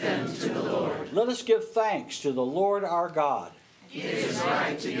lift them to the Lord. Let us give thanks to the Lord our God. It is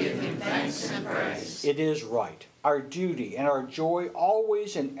right to give Him thanks and praise. It is right, our duty and our joy,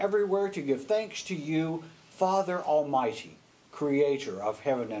 always and everywhere to give thanks to you, Father Almighty, Creator of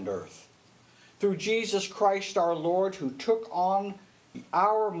heaven and earth. Through Jesus Christ our Lord, who took on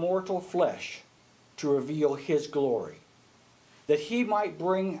our mortal flesh to reveal His glory, that He might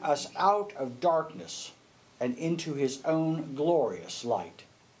bring us out of darkness and into His own glorious light.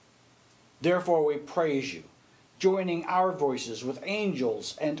 Therefore we praise you, joining our voices with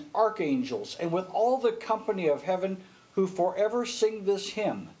angels and archangels and with all the company of heaven who forever sing this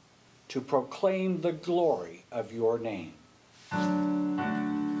hymn to proclaim the glory of your name.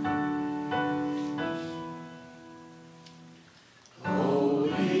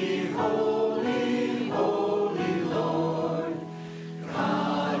 Holy, holy, holy Lord,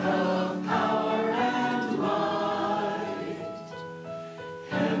 God of power and might,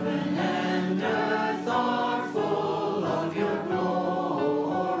 heaven and earth are full of your glory.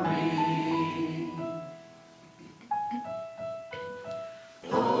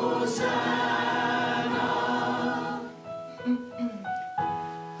 Hosanna,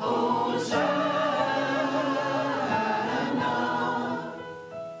 Hosanna,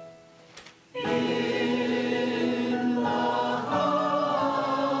 in the highest.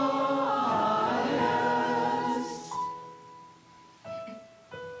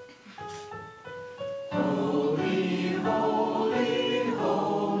 Holy, holy,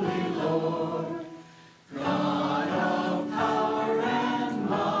 holy Lord, God of power and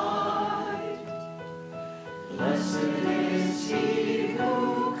might, blessed is He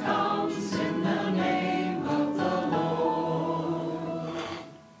who comes in the name of the Lord.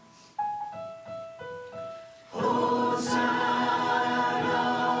 Hosanna,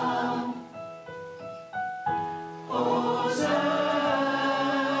 Hosanna,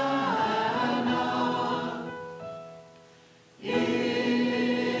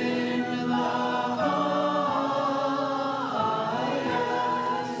 in the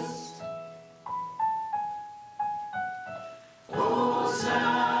highest. Hosanna,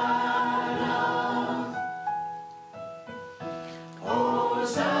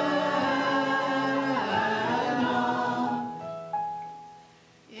 Hosanna,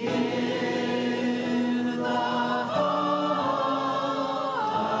 in the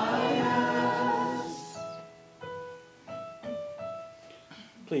highest.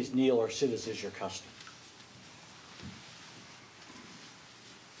 Please kneel or sit as is your custom.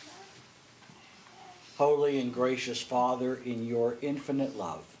 Holy and gracious Father, in your infinite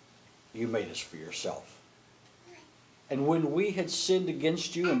love, you made us for yourself. And when we had sinned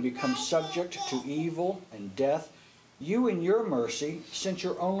against you and become subject to evil and death, you in your mercy sent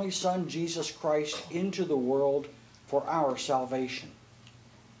your only Son, Jesus Christ, into the world for our salvation.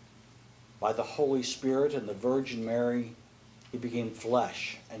 By the Holy Spirit and the Virgin Mary, He became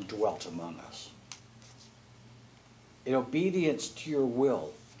flesh and dwelt among us. In obedience to your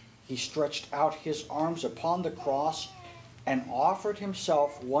will, He stretched out His arms upon the cross and offered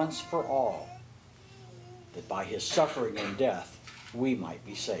Himself once for all, that by His suffering and death we might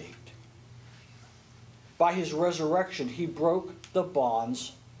be saved. By His resurrection He broke the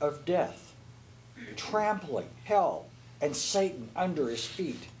bonds of death, trampling hell and Satan under His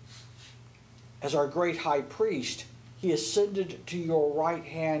feet. As our great high priest, He ascended to your right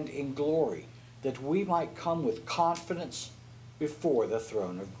hand in glory, that we might come with confidence before the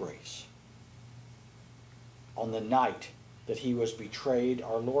throne of grace. On the night that He was betrayed,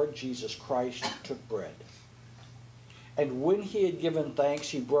 our Lord Jesus Christ took bread. And when He had given thanks,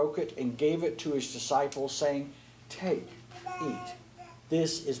 He broke it and gave it to His disciples, saying, "Take, eat.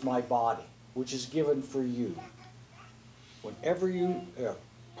 This is my body, which is given for you. Whenever you,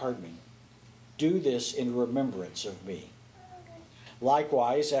 do this in remembrance of me."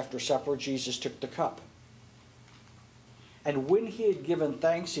 Likewise, after supper, Jesus took the cup. And when He had given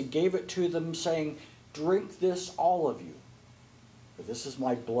thanks, He gave it to them, saying, Drink this, all of you, for this is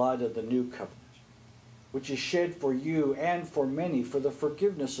my blood of the new covenant, which is shed for you and for many for the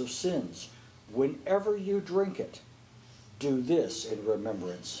forgiveness of sins. Whenever you drink it, do this in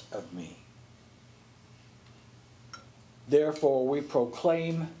remembrance of me. Therefore, we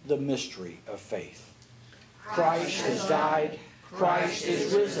proclaim the mystery of faith. Christ has died. Christ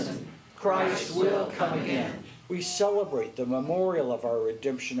is risen. Christ will come again. We celebrate the memorial of our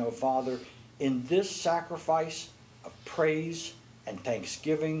redemption, O Father, in this sacrifice of praise and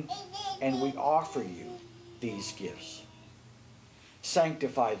thanksgiving, and we offer you these gifts.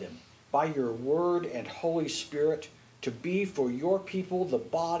 Sanctify them by your word and Holy Spirit to be for your people the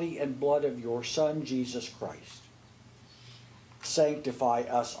body and blood of your Son, Jesus Christ. Sanctify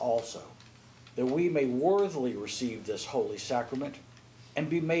us also, that we may worthily receive this holy sacrament and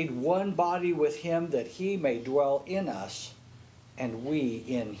be made one body with him, that he may dwell in us and we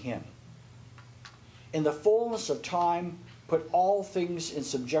in him. In the fullness of time, put all things in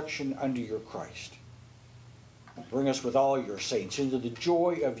subjection under your Christ. And bring us with all your saints into the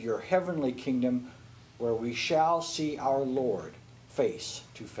joy of your heavenly kingdom, where we shall see our Lord face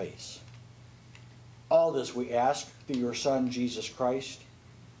to face. All this we ask through your Son, Jesus Christ,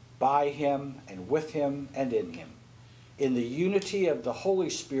 by him and with him and in him. In the unity of the Holy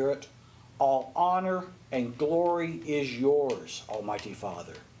Spirit, all honor and glory is yours, Almighty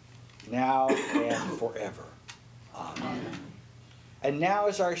Father, now and forever. Amen. And now,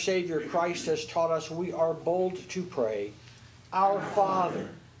 as our Savior Christ has taught us, we are bold to pray, Our Father,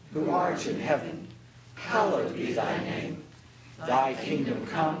 who art in heaven, hallowed be thy name. Thy kingdom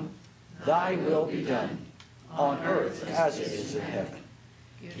come, thy will be done, on earth as it is in heaven.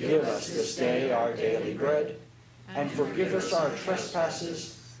 Give us this day our daily bread, and forgive us our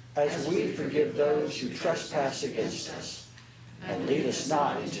trespasses, as we forgive those who trespass against us. And lead us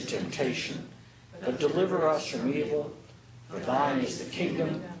not into temptation, but deliver us from evil. For thine is the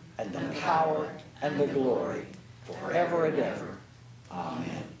kingdom, and the power, and the glory, forever and ever.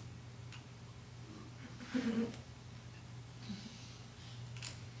 Amen.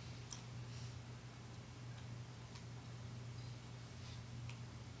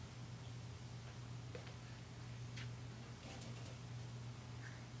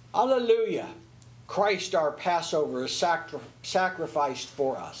 Alleluia! Christ our Passover is sacrificed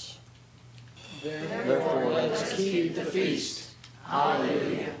for us. Therefore let us keep the feast.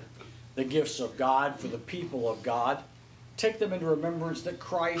 Alleluia! The gifts of God for the people of God. Take them in remembrance that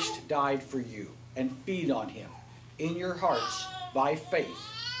Christ died for you, and feed on him in your hearts by faith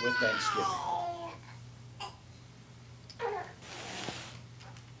with thanksgiving.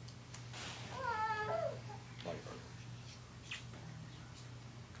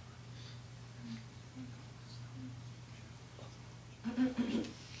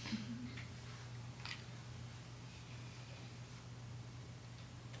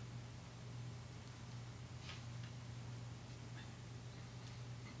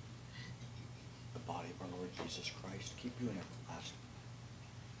 Jesus Christ, keep you in everlasting.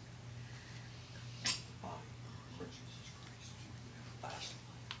 Body, Lord Jesus Christ, keep you in everlasting.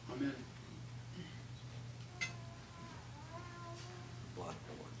 Amen. Blood,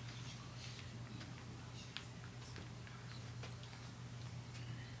 Lord Jesus Christ.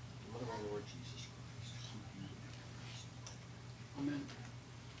 Blood of our Lord Jesus Christ, keep you in everlasting. Amen.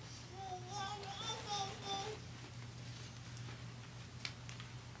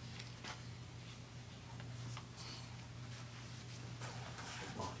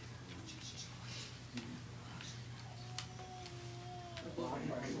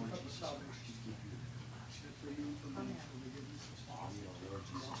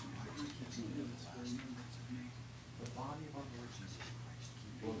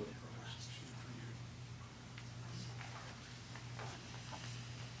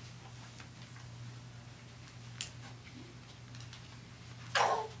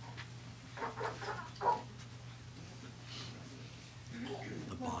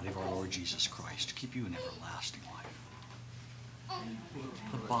 Of our Lord Jesus Christ, keep you in everlasting life.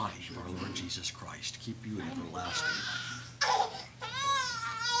 The body of our Lord Jesus Christ, keep you in everlasting life.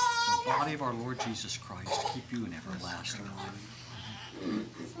 The body of our Lord Jesus Christ, keep you in everlasting life.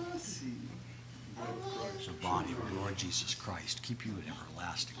 The body of our Lord Jesus Christ, keep you in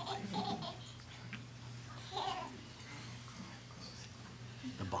everlasting life.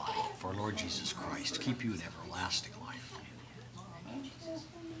 The body of our Lord Jesus Christ, keep you in everlasting life.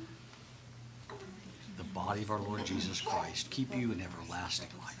 The body of our Lord Jesus Christ, keep you in everlasting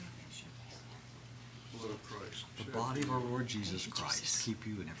life. The body of our Lord Jesus Christ, keep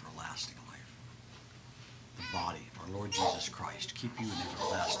you in everlasting life. The body of our Lord Jesus Christ, keep you in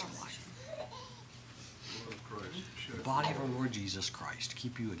everlasting life. of Christ shed The body of our Lord Jesus Christ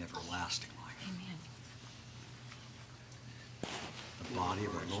keep you in everlasting life. Amen. The body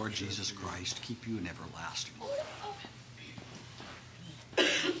of our Lord Jesus Christ keep you in everlasting life.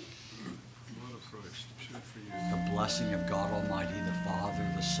 blood of Christ shed for you. The blessing of God Almighty, the Father,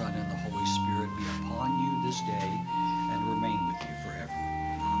 the Son, and the Holy Spirit be upon you this day and remain with you forever.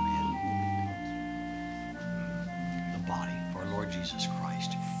 Amen. The body of our Lord Jesus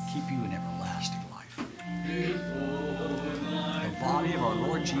Christ keep you in everlasting life. The body of our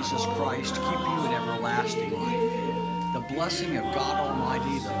Lord Jesus Christ keep you in everlasting life. The blessing of God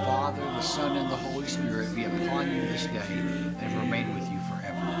Almighty, the Father, the Son, and the Holy Spirit be upon you this day and remain with you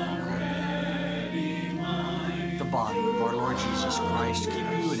forever. Amen. The body of our Lord Jesus Christ keep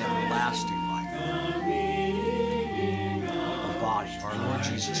you in everlasting life. The body of our Lord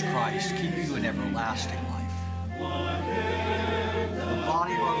Jesus Christ keep you in everlasting life. The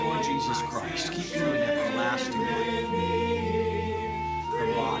body of our Lord Jesus Christ keep you in everlasting life. The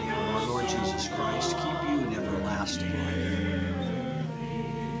body of our Lord Jesus Christ keep you in everlasting life.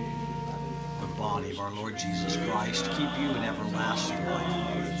 The body of our Lord Jesus Christ keep you in everlasting life.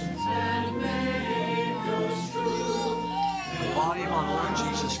 The body of our Lord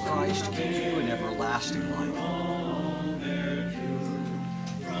Jesus Christ keep you in everlasting life.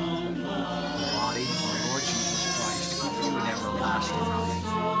 The body of our Lord Jesus Christ keep you in everlasting life.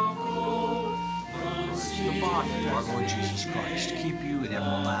 The body of our Lord Jesus Christ keep you in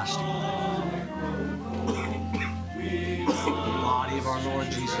everlasting life. The body of our Lord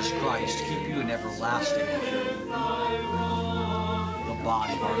Jesus Christ keep you in everlasting life. The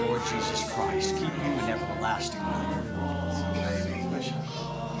body of our Lord Jesus Christ keep you in everlasting life.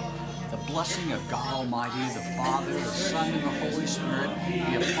 The blessing of God Almighty, the Father, the Son, and the Holy Spirit be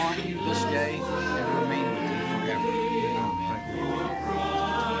upon you this day and remain with you forever. Amen.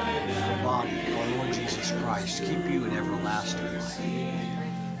 The body of our Lord Jesus Christ keep you in everlasting life.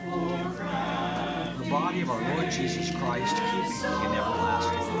 The body of our Lord Jesus Christ keep you in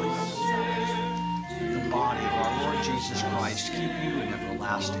everlasting life. The body of our Lord Jesus Christ keep you in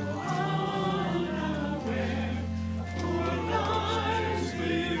everlasting life.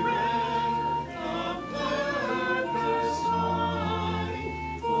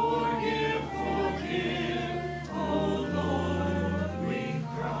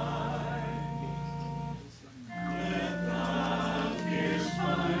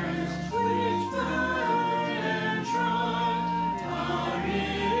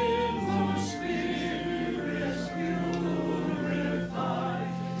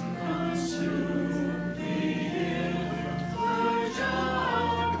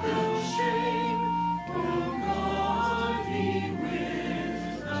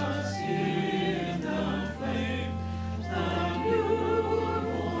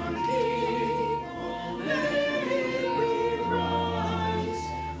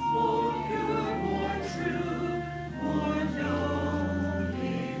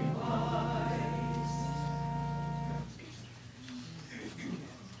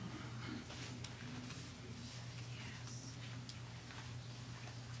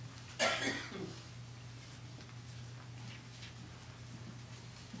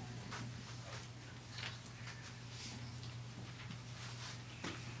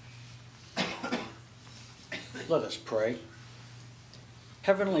 Let us pray.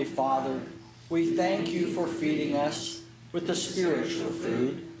 Heavenly Father, we thank you for feeding us with the spiritual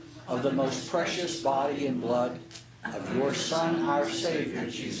food of the most precious body and blood of your Son, our Savior,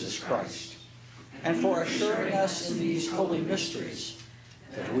 Jesus Christ, and for assuring us in these holy mysteries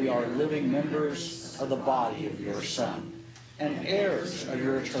that we are living members of the body of your Son and heirs of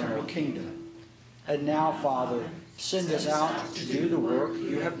your eternal kingdom. And now, Father, send us out to do the work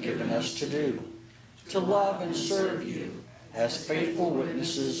you have given us to do, to love and serve you as faithful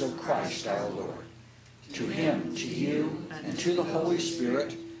witnesses of Christ our Lord. To him, to you, and to the Holy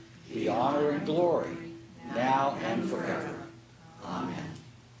Spirit be honor and glory, now and forever. Amen.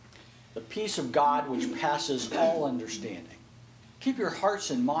 The peace of God which passes all understanding, keep your hearts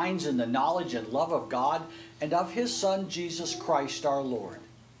and minds in the knowledge and love of God and of his Son, Jesus Christ our Lord.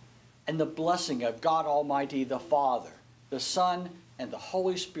 And the blessing of God Almighty, the Father, the Son, and the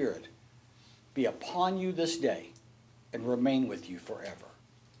Holy Spirit be upon you this day and remain with you forever.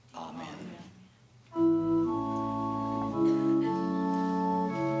 Amen. Amen.